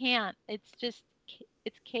 I can't. It's just,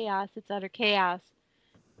 it's chaos. It's utter chaos.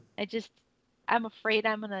 I'm afraid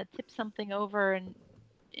I'm going to tip something over and,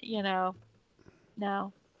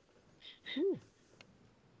 no.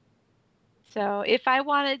 So if I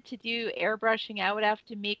wanted to do airbrushing, I would have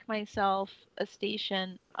to make myself a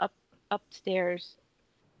station upstairs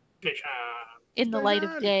in the light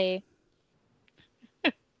of day.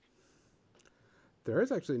 There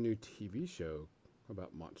is actually a new TV show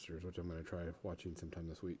about monsters, which I'm going to try watching sometime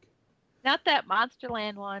this week. Not that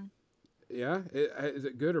Monsterland one. Yeah? Is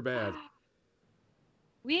it good or bad?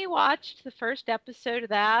 We watched the first episode of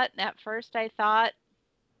that, and at first I thought,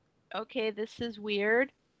 okay, this is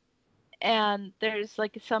weird. And there's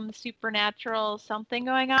like some supernatural something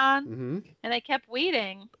going on. Mm-hmm. And I kept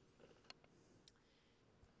waiting.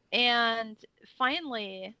 And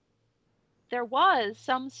finally, there was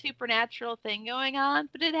some supernatural thing going on,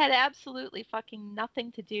 but it had absolutely fucking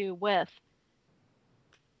nothing to do with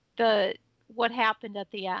what happened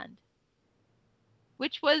at the end,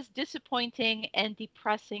 which was disappointing and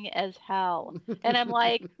depressing as hell. And I'm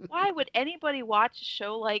like, why would anybody watch a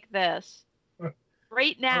show like this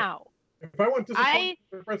right now? If I want disappointing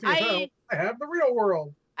and depressing as hell, I have the real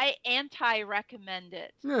world. I anti-recommend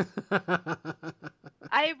it.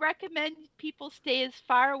 I recommend people stay as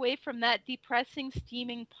far away from that depressing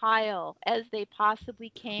steaming pile as they possibly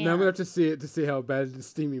can. Now I'm going to have to see it to see how bad the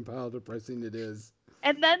steaming pile depressing it is.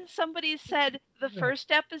 And then somebody said the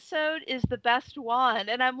first episode is the best one.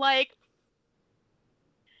 And I'm like,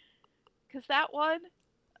 because that one,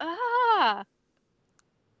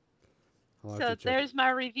 So there's my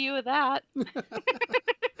review of that.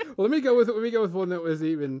 Well, let me go with one that was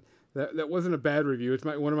even that wasn't a bad review. It's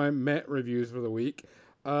one of my Met reviews for the week.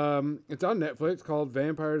 It's on Netflix called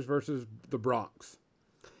Vampires versus the Bronx.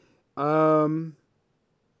 Done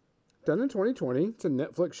in 2020. It's a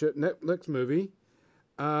Netflix movie.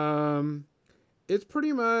 It's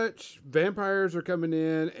pretty much vampires are coming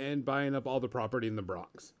in and buying up all the property in the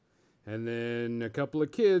Bronx. And then a couple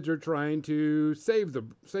of kids are trying to save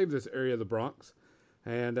this area of the Bronx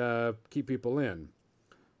and keep people in.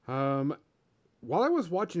 While I was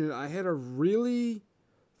watching it, I had a really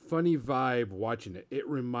funny vibe watching it. It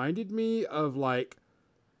reminded me of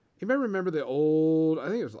you might remember the old, I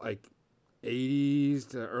think it was like 80s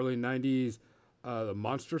to early 90s, the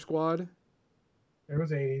Monster Squad. It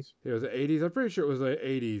was 80s. It was the 80s. I'm pretty sure it was the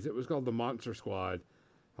 80s. It was called the Monster Squad.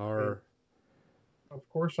 Of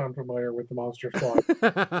course I'm familiar with the Monster Squad.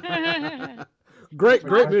 Great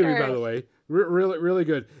movie, by the way. Really, really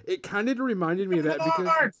good. It kind of reminded me of that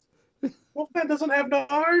because Wolfman doesn't have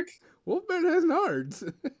nards. Wolfman has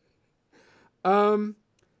nards.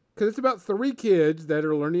 Because it's about 3 kids that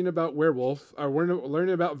are learning about werewolves, or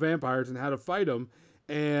learning about vampires and how to fight them.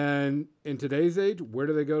 And in today's age, where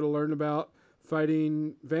do they go to learn about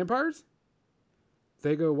fighting vampires?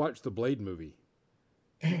 They go watch the Blade movie.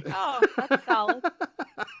 Oh, that's solid.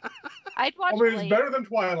 I'd watch Blade. Blade. It's better than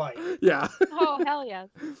Twilight. Yeah. Oh, hell yes.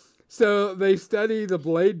 So they study the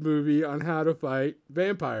Blade movie on how to fight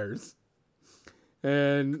vampires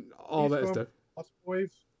and all that stuff. Lost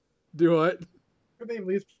Boys. Do what? Could they at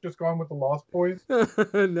least just go on with the Lost Boys?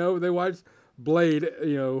 No, they watched Blade.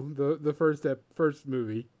 The first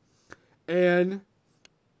movie, and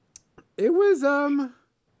it was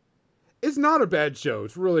It's not a bad show.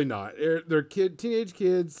 It's really not. They're teenage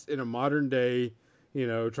kids in a modern day,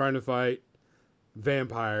 trying to fight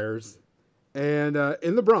vampires, and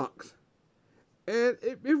in the Bronx. And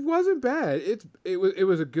it wasn't bad. It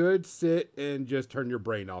was a good sit and just turn your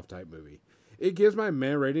brain off type movie. It gives my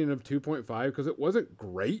man rating of 2.5 because it wasn't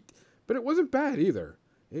great, but it wasn't bad either.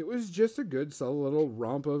 It was just a good, solid little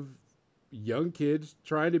romp of young kids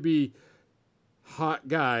trying to be hot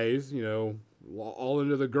guys, all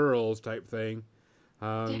into the girls type thing.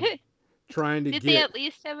 Trying to Did they at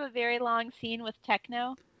least have a very long scene with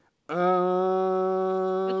techno?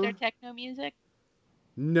 With their techno music?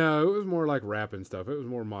 No, it was more like rap and stuff. It was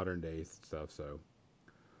more modern day stuff, so.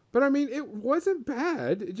 But I mean, it wasn't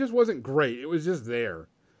bad. It just wasn't great. It was just there.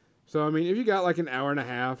 So I mean, if you got like an hour and a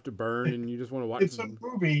half to burn and you just want to watch it's a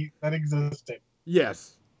movie that existed.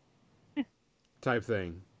 Yes. Type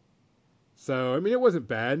thing. So I mean, it wasn't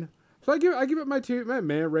bad. So I give it my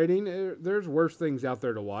man rating. There's worse things out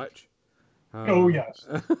there to watch. Oh yes.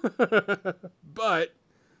 But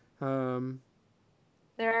um,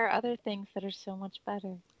 There are other things that are so much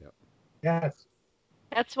better. yep. Yes.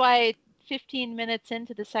 That's why 15 minutes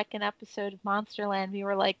into the second episode of Monsterland, we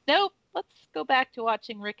were like, nope, let's go back to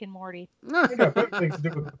watching Rick and Morty. I got better things to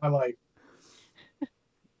do with my life.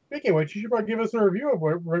 Speaking of which, you should probably give us a review of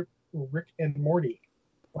Rick and Morty.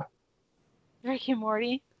 Rick and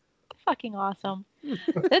Morty, fucking awesome.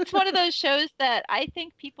 It's one of those shows that I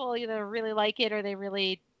think people either really like it or they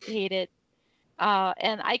really hate it.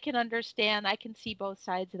 And I can understand, I can see both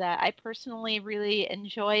sides of that. I personally really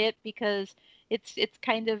enjoy it because it's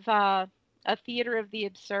kind of a theater of the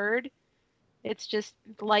absurd. It's just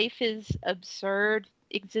life is absurd,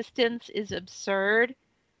 existence is absurd,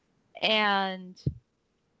 and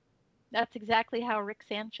that's exactly how Rick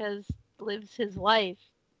Sanchez lives his life.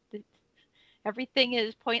 Everything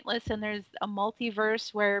is pointless, and there's a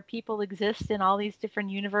multiverse where people exist in all these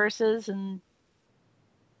different universes, and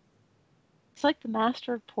it's like the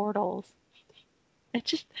master of portals.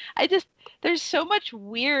 There's so much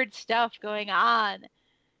weird stuff going on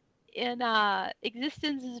in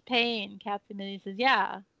Existence is Pain, Captain. And he says,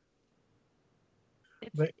 yeah,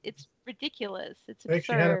 it's ridiculous. It's They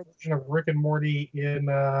actually had a absurd. version of Rick and Morty in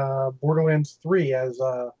Borderlands 3 as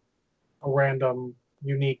a random,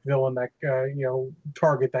 unique villain that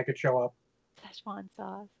target that could show up. Szechuan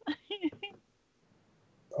sauce.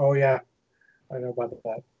 Oh yeah, I know about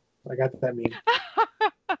that. I got that meme.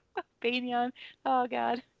 Banyan. Oh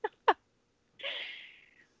god.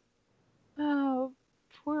 Oh,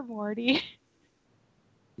 poor Morty.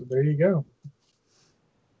 There you go.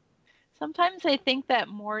 Sometimes I think that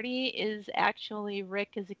Morty is actually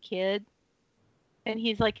Rick as a kid, and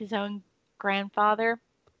he's like his own grandfather.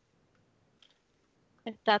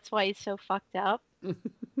 And that's why he's so fucked up.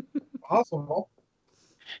 Possible.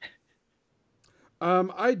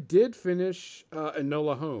 I did finish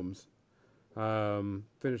Enola Holmes. I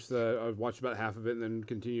watched about half of it and then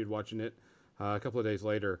continued watching it a couple of days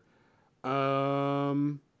later.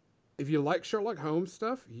 If you like Sherlock Holmes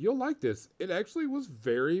stuff, you'll like this. It actually was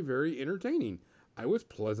very, very entertaining. I was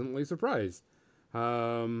pleasantly surprised.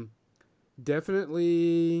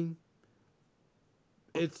 Definitely,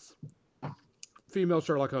 it's female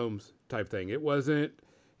Sherlock Holmes type thing. It wasn't,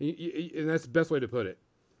 and that's the best way to put it.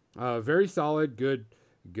 Very solid, good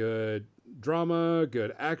drama,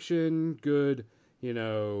 good action, good,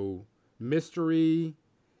 mystery.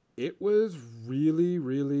 It was really,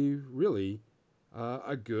 really, really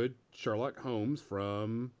a good Sherlock Holmes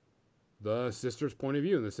from the sister's point of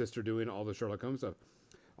view, and the sister doing all the Sherlock Holmes stuff.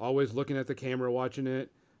 Always looking at the camera, watching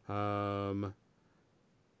it.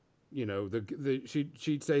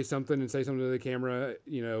 She'd say something and say something to the camera.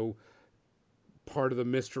 Part of the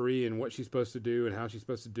mystery and what she's supposed to do and how she's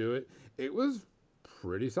supposed to do it. It was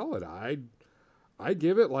pretty solid. I'd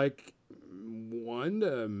give it like 1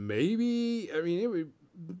 to maybe. I mean, it would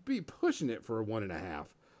be pushing it for a 1.5,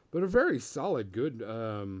 but a very solid, good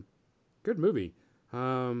movie.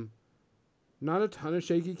 Not a ton of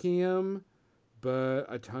shaky cam, but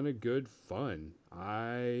a ton of good fun.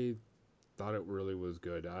 I thought it really was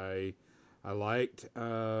good. I liked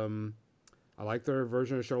their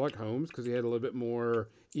version of Sherlock Holmes because he had a little bit more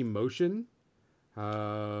emotion.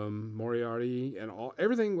 Moriarty and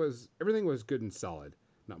everything was good and solid.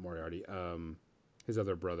 Not Moriarty. His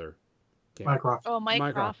other brother. Mycroft. Oh,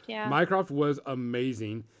 Mycroft, yeah. Mycroft was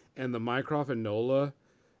amazing, and the Mycroft and Nola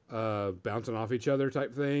bouncing off each other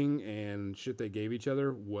type thing and shit they gave each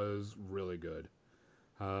other was really good.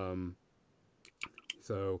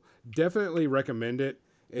 So definitely recommend it.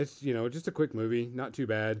 It's just a quick movie, not too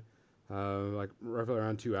bad. Like roughly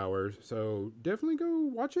around 2 hours. So definitely go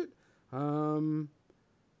watch it. I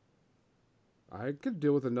could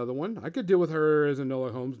deal with another one. I could deal with her as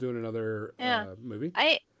Enola Holmes doing another movie.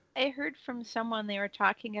 I heard from someone they were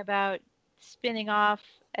talking about spinning off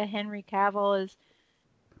a Henry Cavill as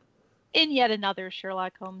in yet another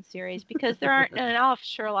Sherlock Holmes series because there aren't enough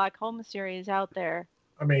Sherlock Holmes series out there.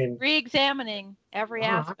 I mean, re-examining every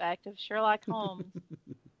aspect of Sherlock Holmes.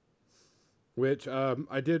 Which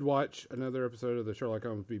I did watch another episode of the Sherlock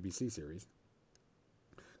Holmes BBC series.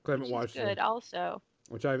 I haven't watched good also.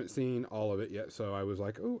 Which I haven't seen all of it yet, so I was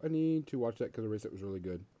like, oh, I need to watch that because it was really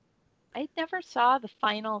good. I never saw the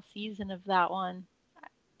final season of that one.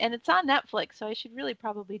 And it's on Netflix, so I should really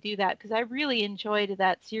probably do that because I really enjoyed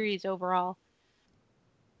that series overall.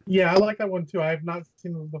 Yeah, I like that one too. I have not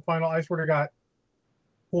seen the final. I sort of got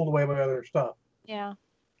pulled away by other stuff. Yeah.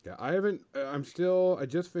 Yeah, I haven't. I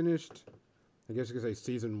just finished, I guess you could say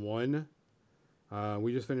season 1.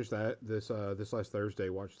 We just finished that this last Thursday.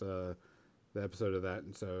 Watched the episode of that,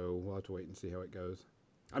 and so we'll have to wait and see how it goes.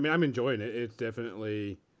 I mean, I'm enjoying it. It's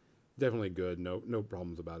definitely good. No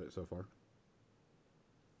problems about it so far.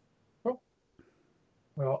 Oh,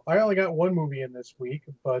 well, I only got one movie in this week,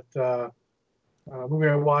 but movie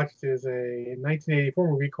I watched is a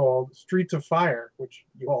 1984 movie called Streets of Fire, which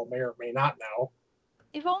you all may or may not know.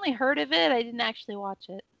 I've only heard of it. I didn't actually watch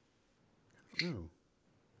it. Oh.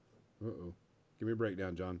 Uh-oh. Give me a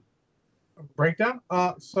breakdown, John. Breakdown?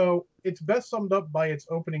 So it's best summed up by its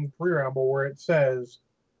opening preamble where it says,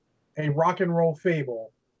 a rock and roll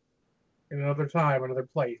fable in another time, another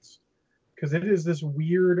place. Because it is this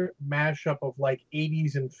weird mashup of like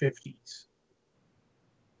 80s and 50s.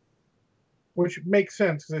 Which makes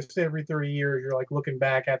sense because they say every 30 years you're like looking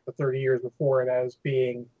back at the 30 years before it as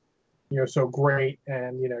being, so great,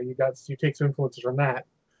 and you take some influences from that.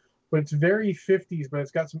 But it's very 50s, but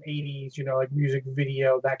it's got some 80s, like music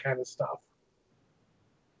video, that kind of stuff.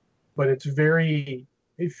 But it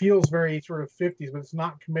feels very sort of 50s, but it's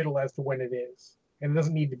not committal as to when it is. And it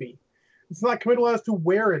doesn't need to be. It's not committal as to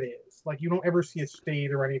where it is. Like, you don't ever see a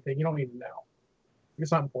state or anything. You don't need to know.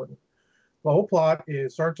 It's not important. The whole plot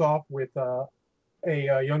starts off with a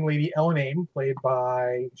young lady, Ellen Aim,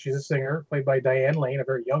 she's a singer, played by Diane Lane, a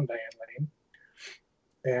very young Diane Lane.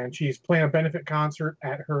 And she's playing a benefit concert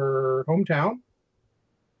at her hometown.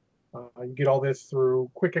 You get all this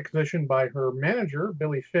through quick exposition by her manager,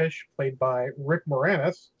 Billy Fish, played by Rick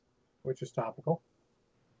Moranis, which is topical.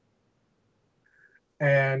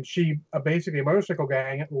 And she, basically a motorcycle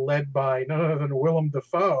gang led by none other than Willem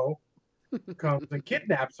Dafoe, comes and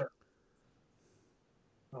kidnaps her.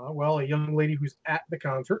 Well, a young lady who's at the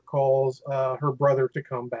concert calls her brother to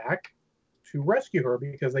come back to rescue her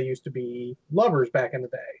because they used to be lovers back in the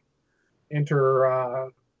day. Enter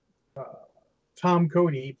Tom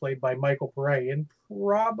Cody, played by Michael Pare, in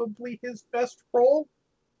probably his best role.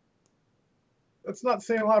 That's not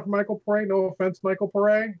saying a lot for Michael Pare. No offense, Michael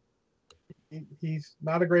Pare. He's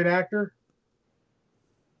not a great actor.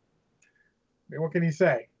 I mean, what can he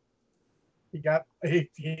say?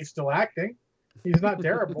 He's still acting. He's not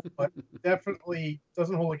terrible, but definitely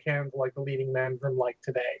doesn't hold a candle like the leading men from like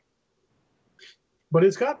today. But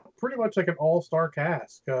it's got pretty much like an all-star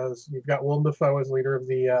cast because you've got Willem Dafoe as leader of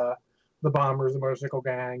the Bombers, the motorcycle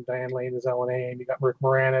gang. Diane Lane is Ellen Aim. You've got Rick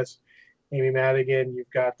Moranis, Amy Madigan.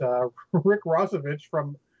 You've got Rick Rossovich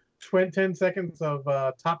from 10 Seconds of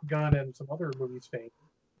Top Gun and some other movies fame.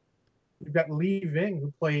 You've got Lee Ving,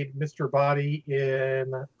 who played Mr. Body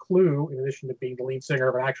in Clue, in addition to being the lead singer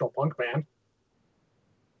of an actual punk band.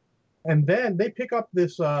 And then they pick up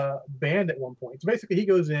this band at one point. So basically he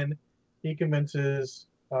goes in, he convinces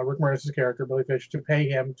Rick Moranis' character, Billy Fish, to pay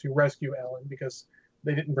him to rescue Ellen because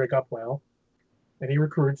they didn't break up well. And he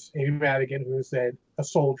recruits Amy Madigan, who's a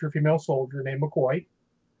female soldier named McCoy,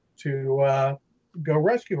 to go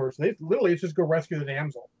rescue her. So it's just go rescue the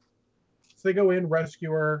damsel. So they go in,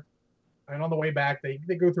 rescue her, and on the way back, they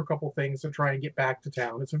go through a couple things to try and get back to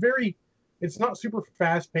town. It's not super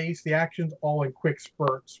fast paced. The action's all in quick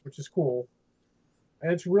spurts, which is cool.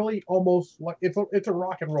 And it's really almost like it's a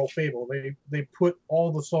rock and roll fable. They put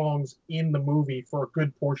all the songs in the movie for a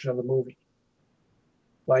good portion of the movie.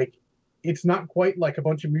 Like, it's not quite like a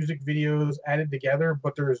bunch of music videos added together,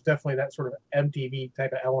 but there is definitely that sort of MTV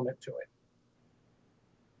type of element to it.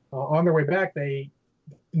 On their way back, they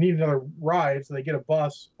need another ride, so they get a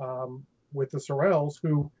bus with the Sorrells,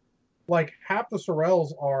 who, like, half the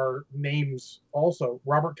Sorrells are names also.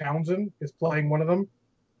 Robert Townsend is playing one of them.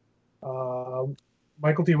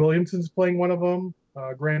 Michael T. Williamson's playing one of them.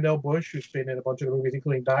 Grandel Bush, who's been in a bunch of the movies,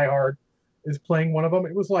 including Die Hard, is playing one of them.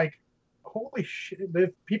 It was like, holy shit,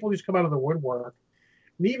 the people just come out of the woodwork.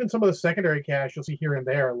 And even some of the secondary cast you'll see here and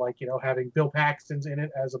there, like, having Bill Paxton's in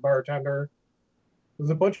it as a bartender. There's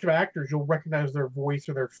a bunch of actors you'll recognize their voice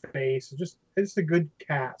or their face. It's a good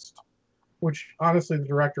cast, which honestly the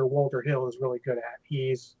director Walter Hill is really good at.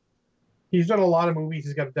 He's done a lot of movies.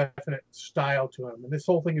 He's got a definite style to him, and this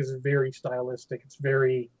whole thing is very stylistic. It's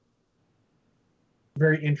very,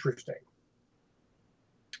 very interesting.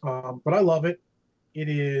 But I love it. It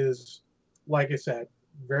is, like I said,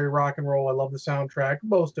 very rock and roll. I love the soundtrack,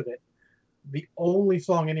 most of it. The only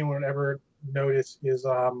song anyone would ever notice is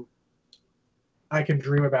I Can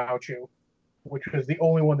Dream About You, which was the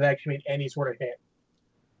only one that actually made any sort of hit.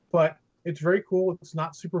 But it's very cool. It's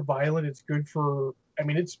not super violent. It's good for,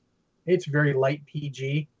 it's very light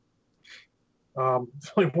PG.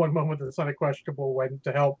 It's only one moment that Sonny Questionable went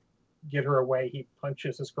to help get her away. He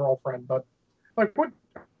punches his girlfriend, but like, what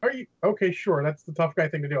are you? Okay, sure. That's the tough guy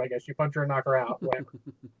thing to do, I guess. You punch her and knock her out.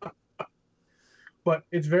 but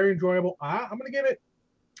it's very enjoyable. I'm gonna give it.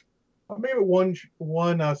 I'll give it one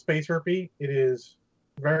Space Herpy. It is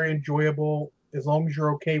very enjoyable as long as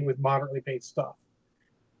you're okay with moderately paced stuff.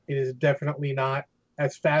 It is definitely not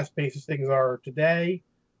as fast paced as things are today,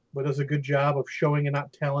 but does a good job of showing and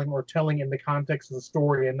not telling, or telling in the context of the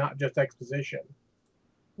story and not just exposition.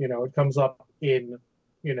 It comes up in,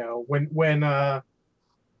 when Rick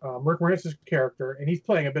Moranis' character, and he's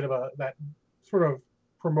playing a bit of that sort of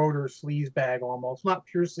promoter sleaze bag almost, not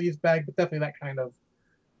pure sleaze bag, but definitely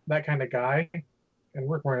that kind of guy. And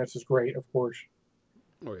Rick Moranis is great, of course.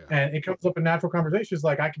 Oh yeah. And it comes up in natural conversations,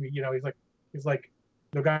 like I can be, he's like,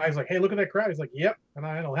 the guy's like, hey, look at that crowd. He's like, yep, and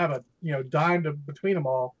I don't have a dime between them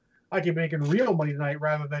all. I can be making real money tonight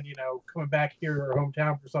rather than coming back here to our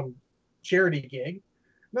hometown for some charity gig.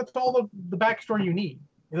 And that's all the backstory you need.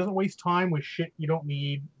 It doesn't waste time with shit you don't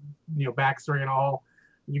need, backstory and all.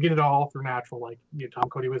 You get it all through natural. Like Tom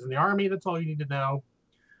Cody was in the army. That's all you need to know.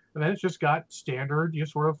 And then it's just got standard,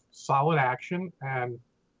 sort of solid action and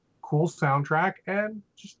cool soundtrack and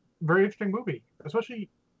just very interesting movie, especially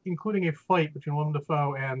including a fight between Willem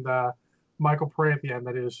Dafoe and Michael Pray at the end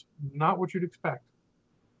that is not what you'd expect.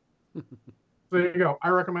 So there you go. I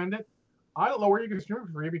recommend it. I don't know where you can stream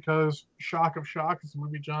it free because shock of shock is a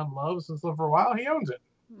movie John loves and so for a while he owns it.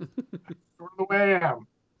 That's sort of the way I am.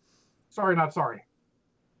 Sorry, not sorry.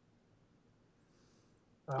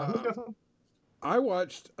 Who's got something? I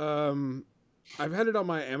watched. I've had it on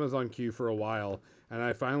my Amazon queue for a while, and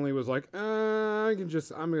I finally was like, I'm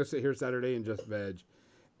gonna sit here Saturday and just veg,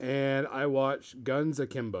 and I watched Guns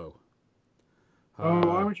Akimbo.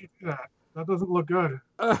 Why would you do that? That doesn't look good.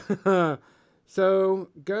 So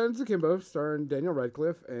Guns Akimbo, starring Daniel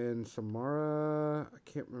Radcliffe and Samara. I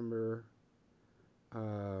can't remember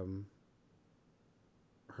her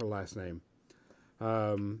last name.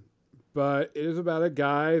 But it is about a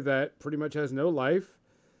guy that pretty much has no life,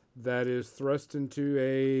 that is thrust into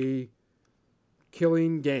a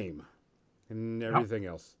killing game and everything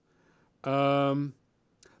else. The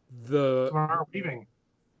weaving.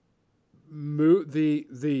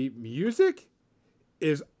 The music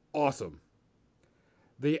is awesome.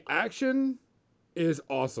 The action is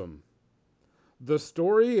awesome. The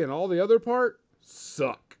story and all the other part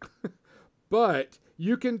suck. But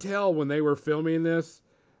you can tell when they were filming this,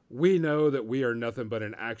 we know that we are nothing but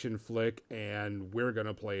an action flick and we're going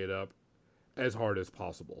to play it up as hard as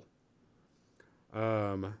possible.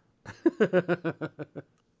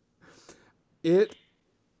 It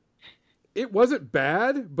wasn't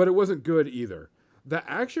bad, but it wasn't good either. The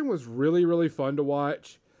action was really, really fun to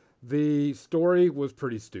watch. The story was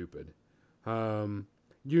pretty stupid. You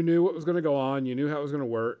knew what was going to go on. You knew how it was going to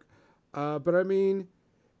work. But I mean,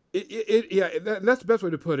 that's the best way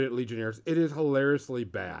to put it, Legionnaires. It is hilariously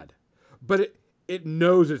bad. But it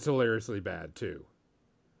knows it's hilariously bad, too.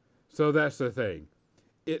 So that's the thing.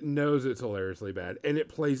 It knows it's hilariously bad, and it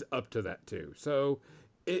plays up to that, too. So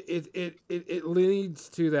it leads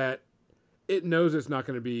to that. It knows it's not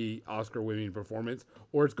going to be Oscar-winning performance,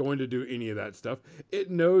 or it's going to do any of that stuff.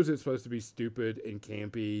 It knows it's supposed to be stupid and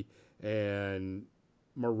campy and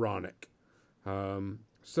moronic.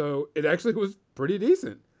 So it actually was pretty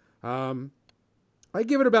decent. I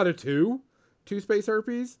give it about a 2 Space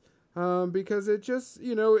Herpes, because it just,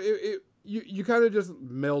 you kind of just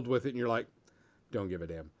meld with it and you're like, don't give a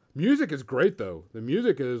damn. Music is great though. The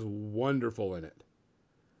music is wonderful in it.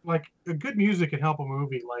 Like, a good music can help a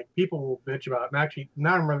movie. Like, people will bitch about it. And actually,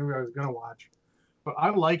 now I remember what I was going to watch. But I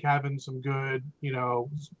like having some good,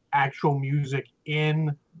 actual music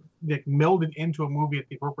melded into a movie at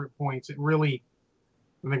the appropriate points. It really,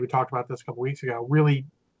 I think we talked about this a couple weeks ago, really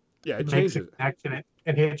it makes changes it connect and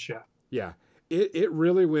it hits you. Yeah, it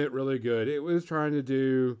really went really good. It was trying to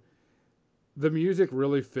do, the music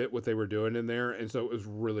really fit what they were doing in there, and so it was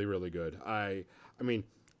really, really good. I mean,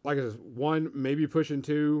 like I said, 1, maybe pushing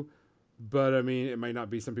 2, but I mean, it might not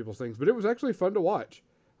be some people's things, but it was actually fun to watch.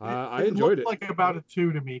 I enjoyed it. Like about a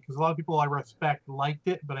 2 to me, because a lot of people I respect liked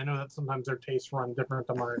it, but I know that sometimes their tastes run different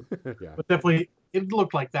than mine. Yeah. But definitely, it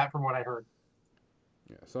looked like that from what I heard.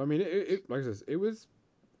 Yeah. So I mean, it like I said, it was.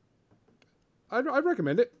 I'd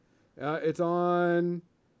recommend it. It's on.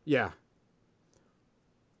 Yeah.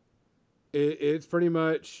 It's pretty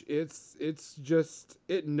much. It's just.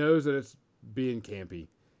 It knows that it's being campy,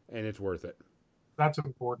 and it's worth it. That's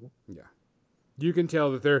important. Yeah. You can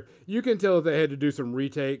tell that they had to do some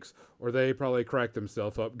retakes, or they probably cracked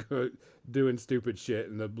themselves up doing stupid shit,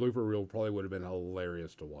 and the blooper reel probably would have been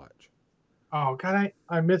hilarious to watch. Oh God,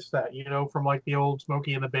 I missed that. From like the old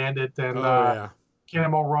Smokey and the Bandit and yeah.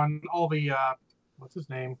 Cannonball Run, all the what's his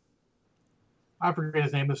name? I forget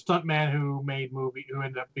his name, the stuntman who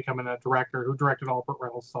ended up becoming a director, who directed all Burt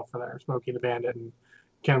Reynolds stuff for there, Smokey the Bandit and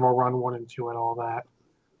Cannonball Run 1 and 2 and all that.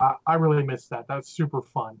 I really missed that. That's super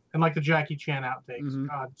fun. And like the Jackie Chan outtakes. Mhm.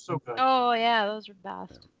 God, so good. Oh yeah, those are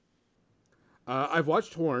best. I've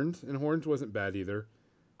watched Horns, and Horns wasn't bad either.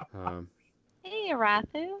 Hey,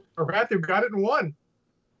 Arathu. Arathu got it in one.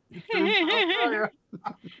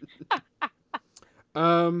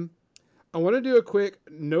 I want to do a quick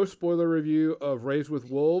no spoiler review of Raised with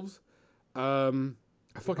Wolves. I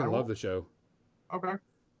fucking love the show. Okay.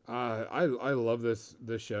 I love this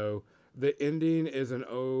show. The ending is an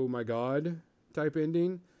oh my god type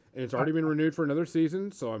ending, and it's already been renewed for another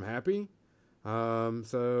season, so I'm happy.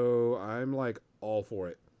 So I'm like all for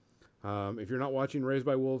it. If you're not watching Raised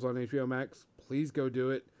by Wolves on HBO Max, please go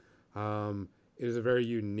do it. It is a very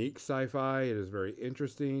unique sci-fi. It is very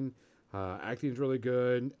interesting. Acting's really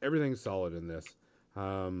good. Everything's solid in this.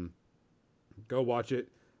 Go watch it.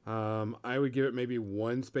 I would give it maybe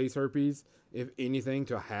 1 space herpes, if anything,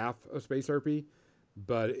 to half a space herpy,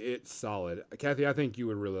 but it's solid. Kathy, I think you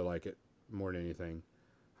would really like it more than anything.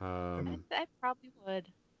 I probably would.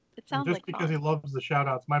 It sounds just like because fun. he loves the shout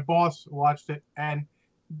outs. My boss watched it and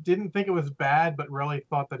didn't think it was bad, but really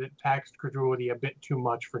thought that it taxed credulity a bit too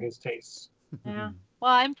much for his tastes. Yeah.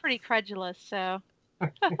 Well, I'm pretty credulous, so.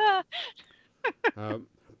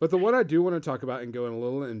 But the one I do want to talk about and go in a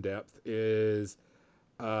little in depth is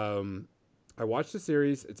I watched a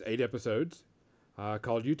series, it's 8 episodes,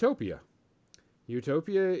 called Utopia.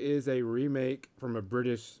 Utopia is a remake from a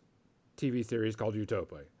British TV series called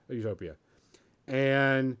Utopia.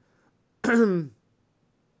 And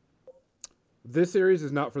this series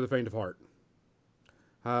is not for the faint of heart.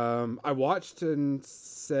 I watched and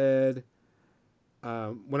said,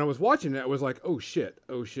 when I was watching it, I was like, oh shit.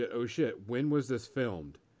 When was this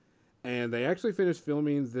filmed? And they actually finished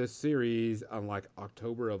filming this series on like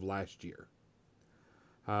October of last year.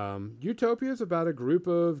 Utopia is about a group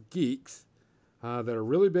of geeks that are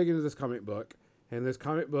really big into this comic book. And this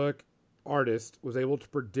comic book artist was able to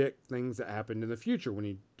predict things that happened in the future when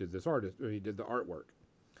he did the artwork.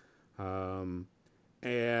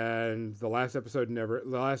 And the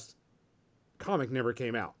last comic never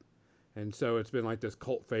came out. And so it's been like this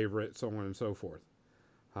cult favorite, so on and so forth.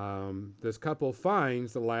 This couple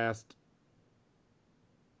finds the last,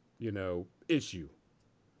 issue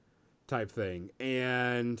type thing.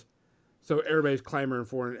 And so everybody's clamoring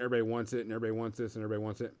for it, and everybody wants it, and everybody wants this, and everybody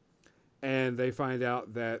wants it. And they find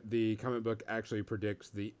out that the comic book actually predicts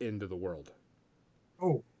the end of the world.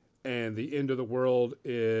 Oh. And the end of the world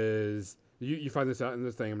is... You find this out in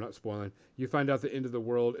this thing, I'm not spoiling. You find out the end of the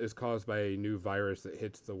world is caused by a new virus that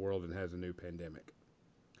hits the world and has a new pandemic.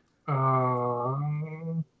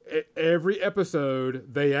 Every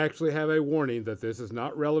episode, they actually have a warning that this is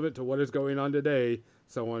not relevant to what is going on today,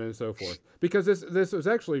 so on and so forth. Because this was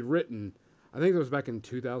actually written, I think it was back in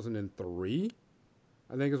 2003.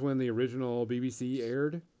 I think is when the original BBC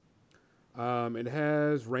aired. It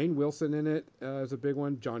has Rainn Wilson in it as a big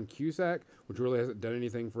one. John Cusack, which really hasn't done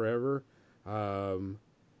anything forever. A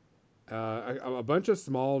bunch of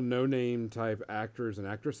small no-name type actors and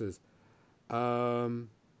actresses. I'll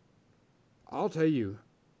tell you,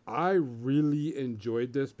 I really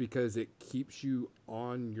enjoyed this because it keeps you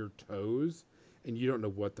on your toes and you don't know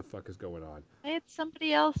what the fuck is going on. I had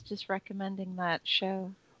somebody else just recommending that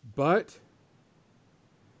show. But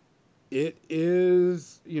it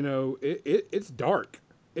is, it's dark.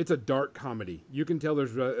 It's a dark comedy. You can tell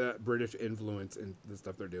there's British influence in the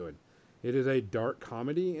stuff they're doing. It is a dark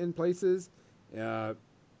comedy in places. You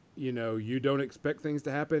don't expect things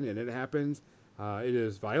to happen, and it happens. It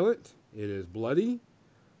is violent. It is bloody.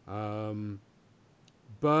 But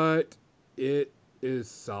it is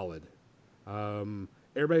solid.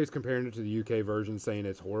 Everybody's comparing it to the UK version, saying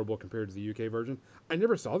it's horrible compared to the UK version. I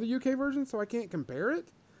never saw the UK version, so I can't compare it.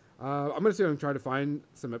 I'm going to see if I can try to find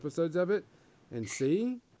some episodes of it and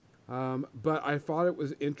see. But I thought it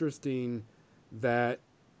was interesting that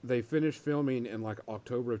they finished filming in like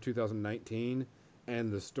October of 2019,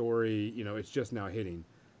 and the story, it's just now hitting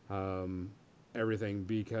everything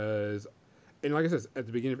because, and like I said, at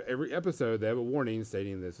the beginning of every episode, they have a warning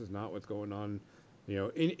stating this is not what's going on,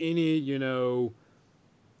 in any,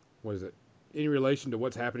 what is it? Any relation to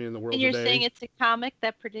what's happening in the world today. And you're saying it's a comic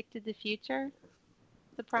that predicted the future?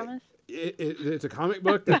 The premise? It's a comic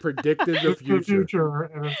book that predicted the future.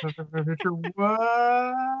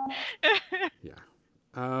 What? Yeah.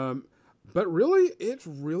 But really, it's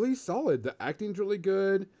really solid. The acting's really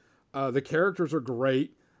good. The characters are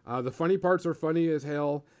great. The funny parts are funny as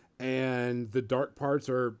hell. And the dark parts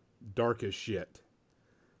are dark as shit.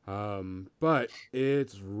 But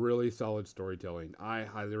it's really solid storytelling. I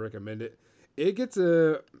highly recommend it. It gets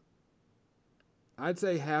I'd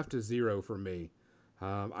say half to zero for me.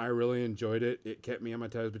 I really enjoyed it. It kept me on my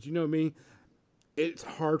toes. But you know me, it's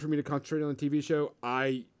hard for me to concentrate on a TV show.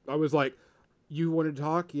 I was like, you wanted to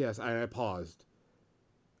talk? Yes. I paused.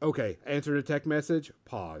 Okay. Answered a text message?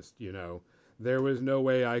 Paused. There was no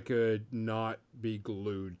way I could not be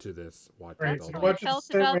glued to this. Watching Right, it That's all so how the I watch time. it the felt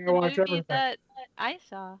same about way I the watch movie everything. that I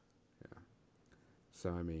saw.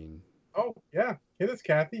 So I mean, Oh, yeah. Hit us,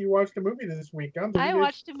 Kathy. You watched a movie this week. I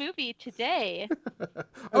watched a movie today.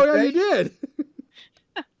 oh yeah, you did.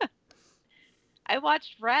 I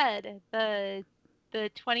watched Red, the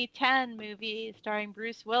 2010 movie starring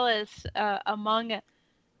Bruce Willis, among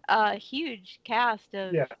a huge cast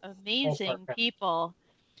of Yeah, amazing all-star cast. people,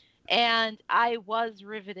 and I was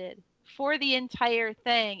riveted for the entire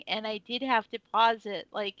thing. And I did have to pause it,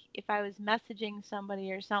 like if I was messaging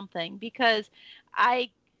somebody or something, because I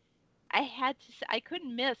I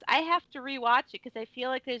couldn't miss. I have to rewatch it because I feel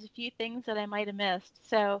like there's a few things that I might have missed.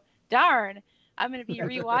 So darn, I'm going to be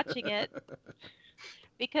rewatching it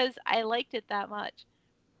because I liked it that much.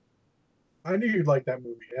 I knew you'd like that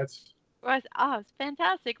movie. That's Russ, oh, it's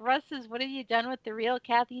fantastic. Russ says, "What have you done with the real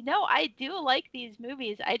Kathy?" No, I do like these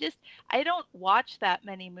movies. I don't watch that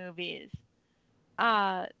many movies.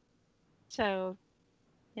 Uh, so,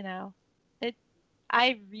 you know, it.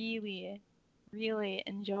 I really, really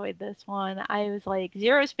enjoyed this one. I was like,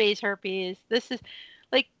 zero space herpes. This is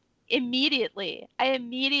like immediately. I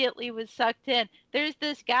immediately was sucked in. There's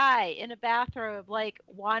this guy in a bathrobe, like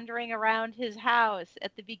wandering around his house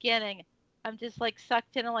at the beginning. I'm just like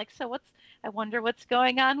sucked in. I'm like, so I wonder what's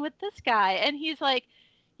going on with this guy. And he's like,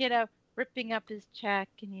 ripping up his check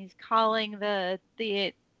and he's calling the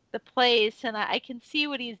place, and I can see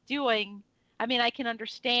what he's doing. I mean, I can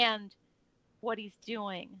understand what he's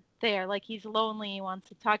doing there. Like he's lonely, he wants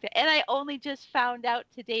to talk to. And I only just found out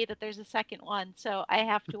today that there's a second one, so I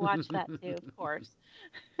have to watch that too, of course.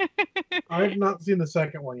 I've not seen the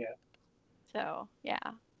second one yet. So yeah,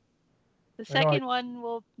 the second one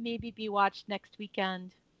will maybe be watched next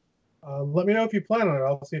weekend. Let me know if you plan on it.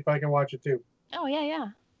 I'll see if I can watch it too. Oh yeah.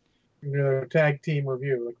 A tag team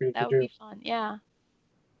review like we used That to would do. be fun. Yeah.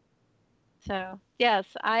 So yes,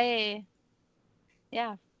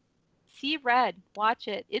 see Red, watch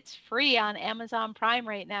it. It's free on Amazon Prime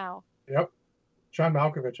right now. Yep. John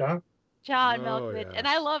Malkovich, huh? John Oh, Malkovich, yeah. and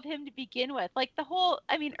I love him to begin with. Like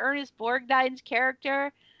Ernest Borgnine's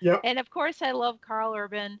character, Yep. and of course I love Carl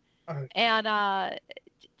Urban, and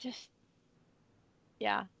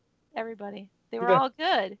everybody. They were all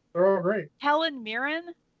good. They're all great. Helen Mirren.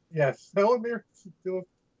 Yes, Helen Mirren.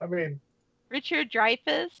 I mean, Richard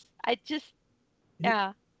Dreyfuss.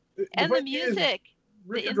 And the music.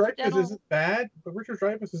 Richard Dreyfuss isn't bad, but Richard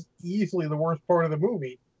Dreyfuss is easily the worst part of the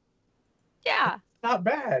movie. Yeah. It's not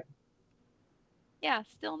bad. Yeah,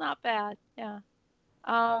 still not bad. Yeah.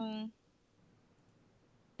 The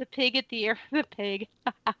pig at the air. The pig.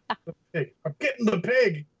 The pig. I'm getting the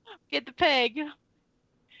pig. Get the pig.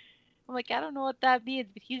 I'm like, I don't know what that means,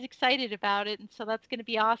 but he's excited about it, and so that's going to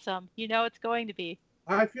be awesome. It's going to be.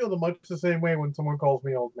 I feel much the same way when someone calls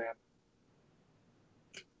me old man.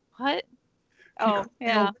 What? Oh,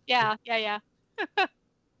 yeah.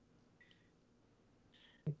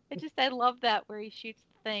 I love that where he shoots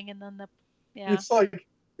the thing and then It's like,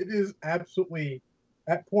 it is absolutely,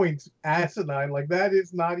 at points, asinine. Like, that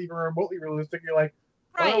is not even remotely realistic. You're like,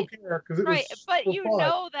 right. I don't care, because it was but so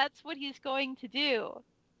fun. That's what he's going to do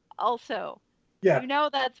also. Yeah.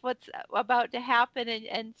 That's what's about to happen,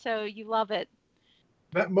 and so you love it.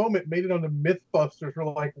 That moment made it on the Mythbusters. We're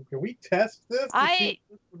like, can we test this to see if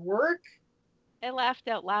this would work? I laughed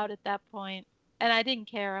out loud at that point, and I didn't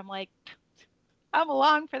care. I'm like, I'm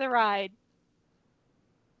along for the ride.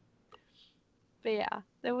 But yeah,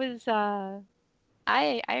 there was I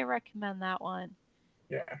recommend that one.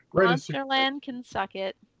 Yeah. Monsterland can suck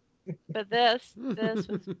it. But this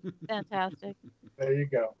was fantastic. There you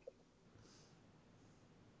go.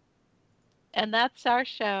 And that's our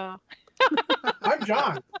show. I'm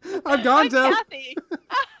John. I'm Gonzo. I'm Kathy.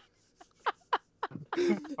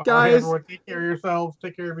 Guys, Guys, everyone, take care of yourselves.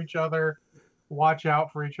 Take care of each other. Watch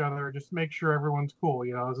out for each other. Just make sure everyone's cool.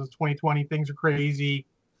 This is 2020. Things are crazy.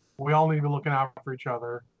 We all need to be looking out for each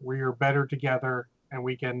other. We are better together, and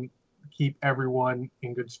we can keep everyone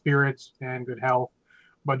in good spirits and good health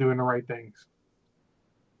by doing the right things.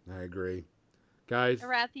 I agree. Guys.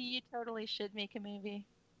 Arathi, you totally should make a movie.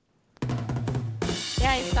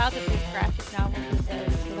 Yeah, I saw the big graphic novel you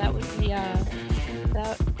did, so that would be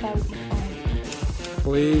that would be fun.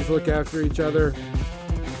 Please look after each other.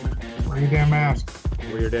 Wear your damn mask.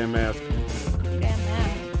 Wear your damn mask. Damn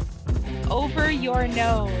that. Over your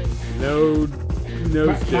nose. No nose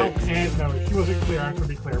Mouth sticks. and nose. She wasn't clear. I'm going to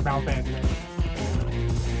be clear. Mouth and nose.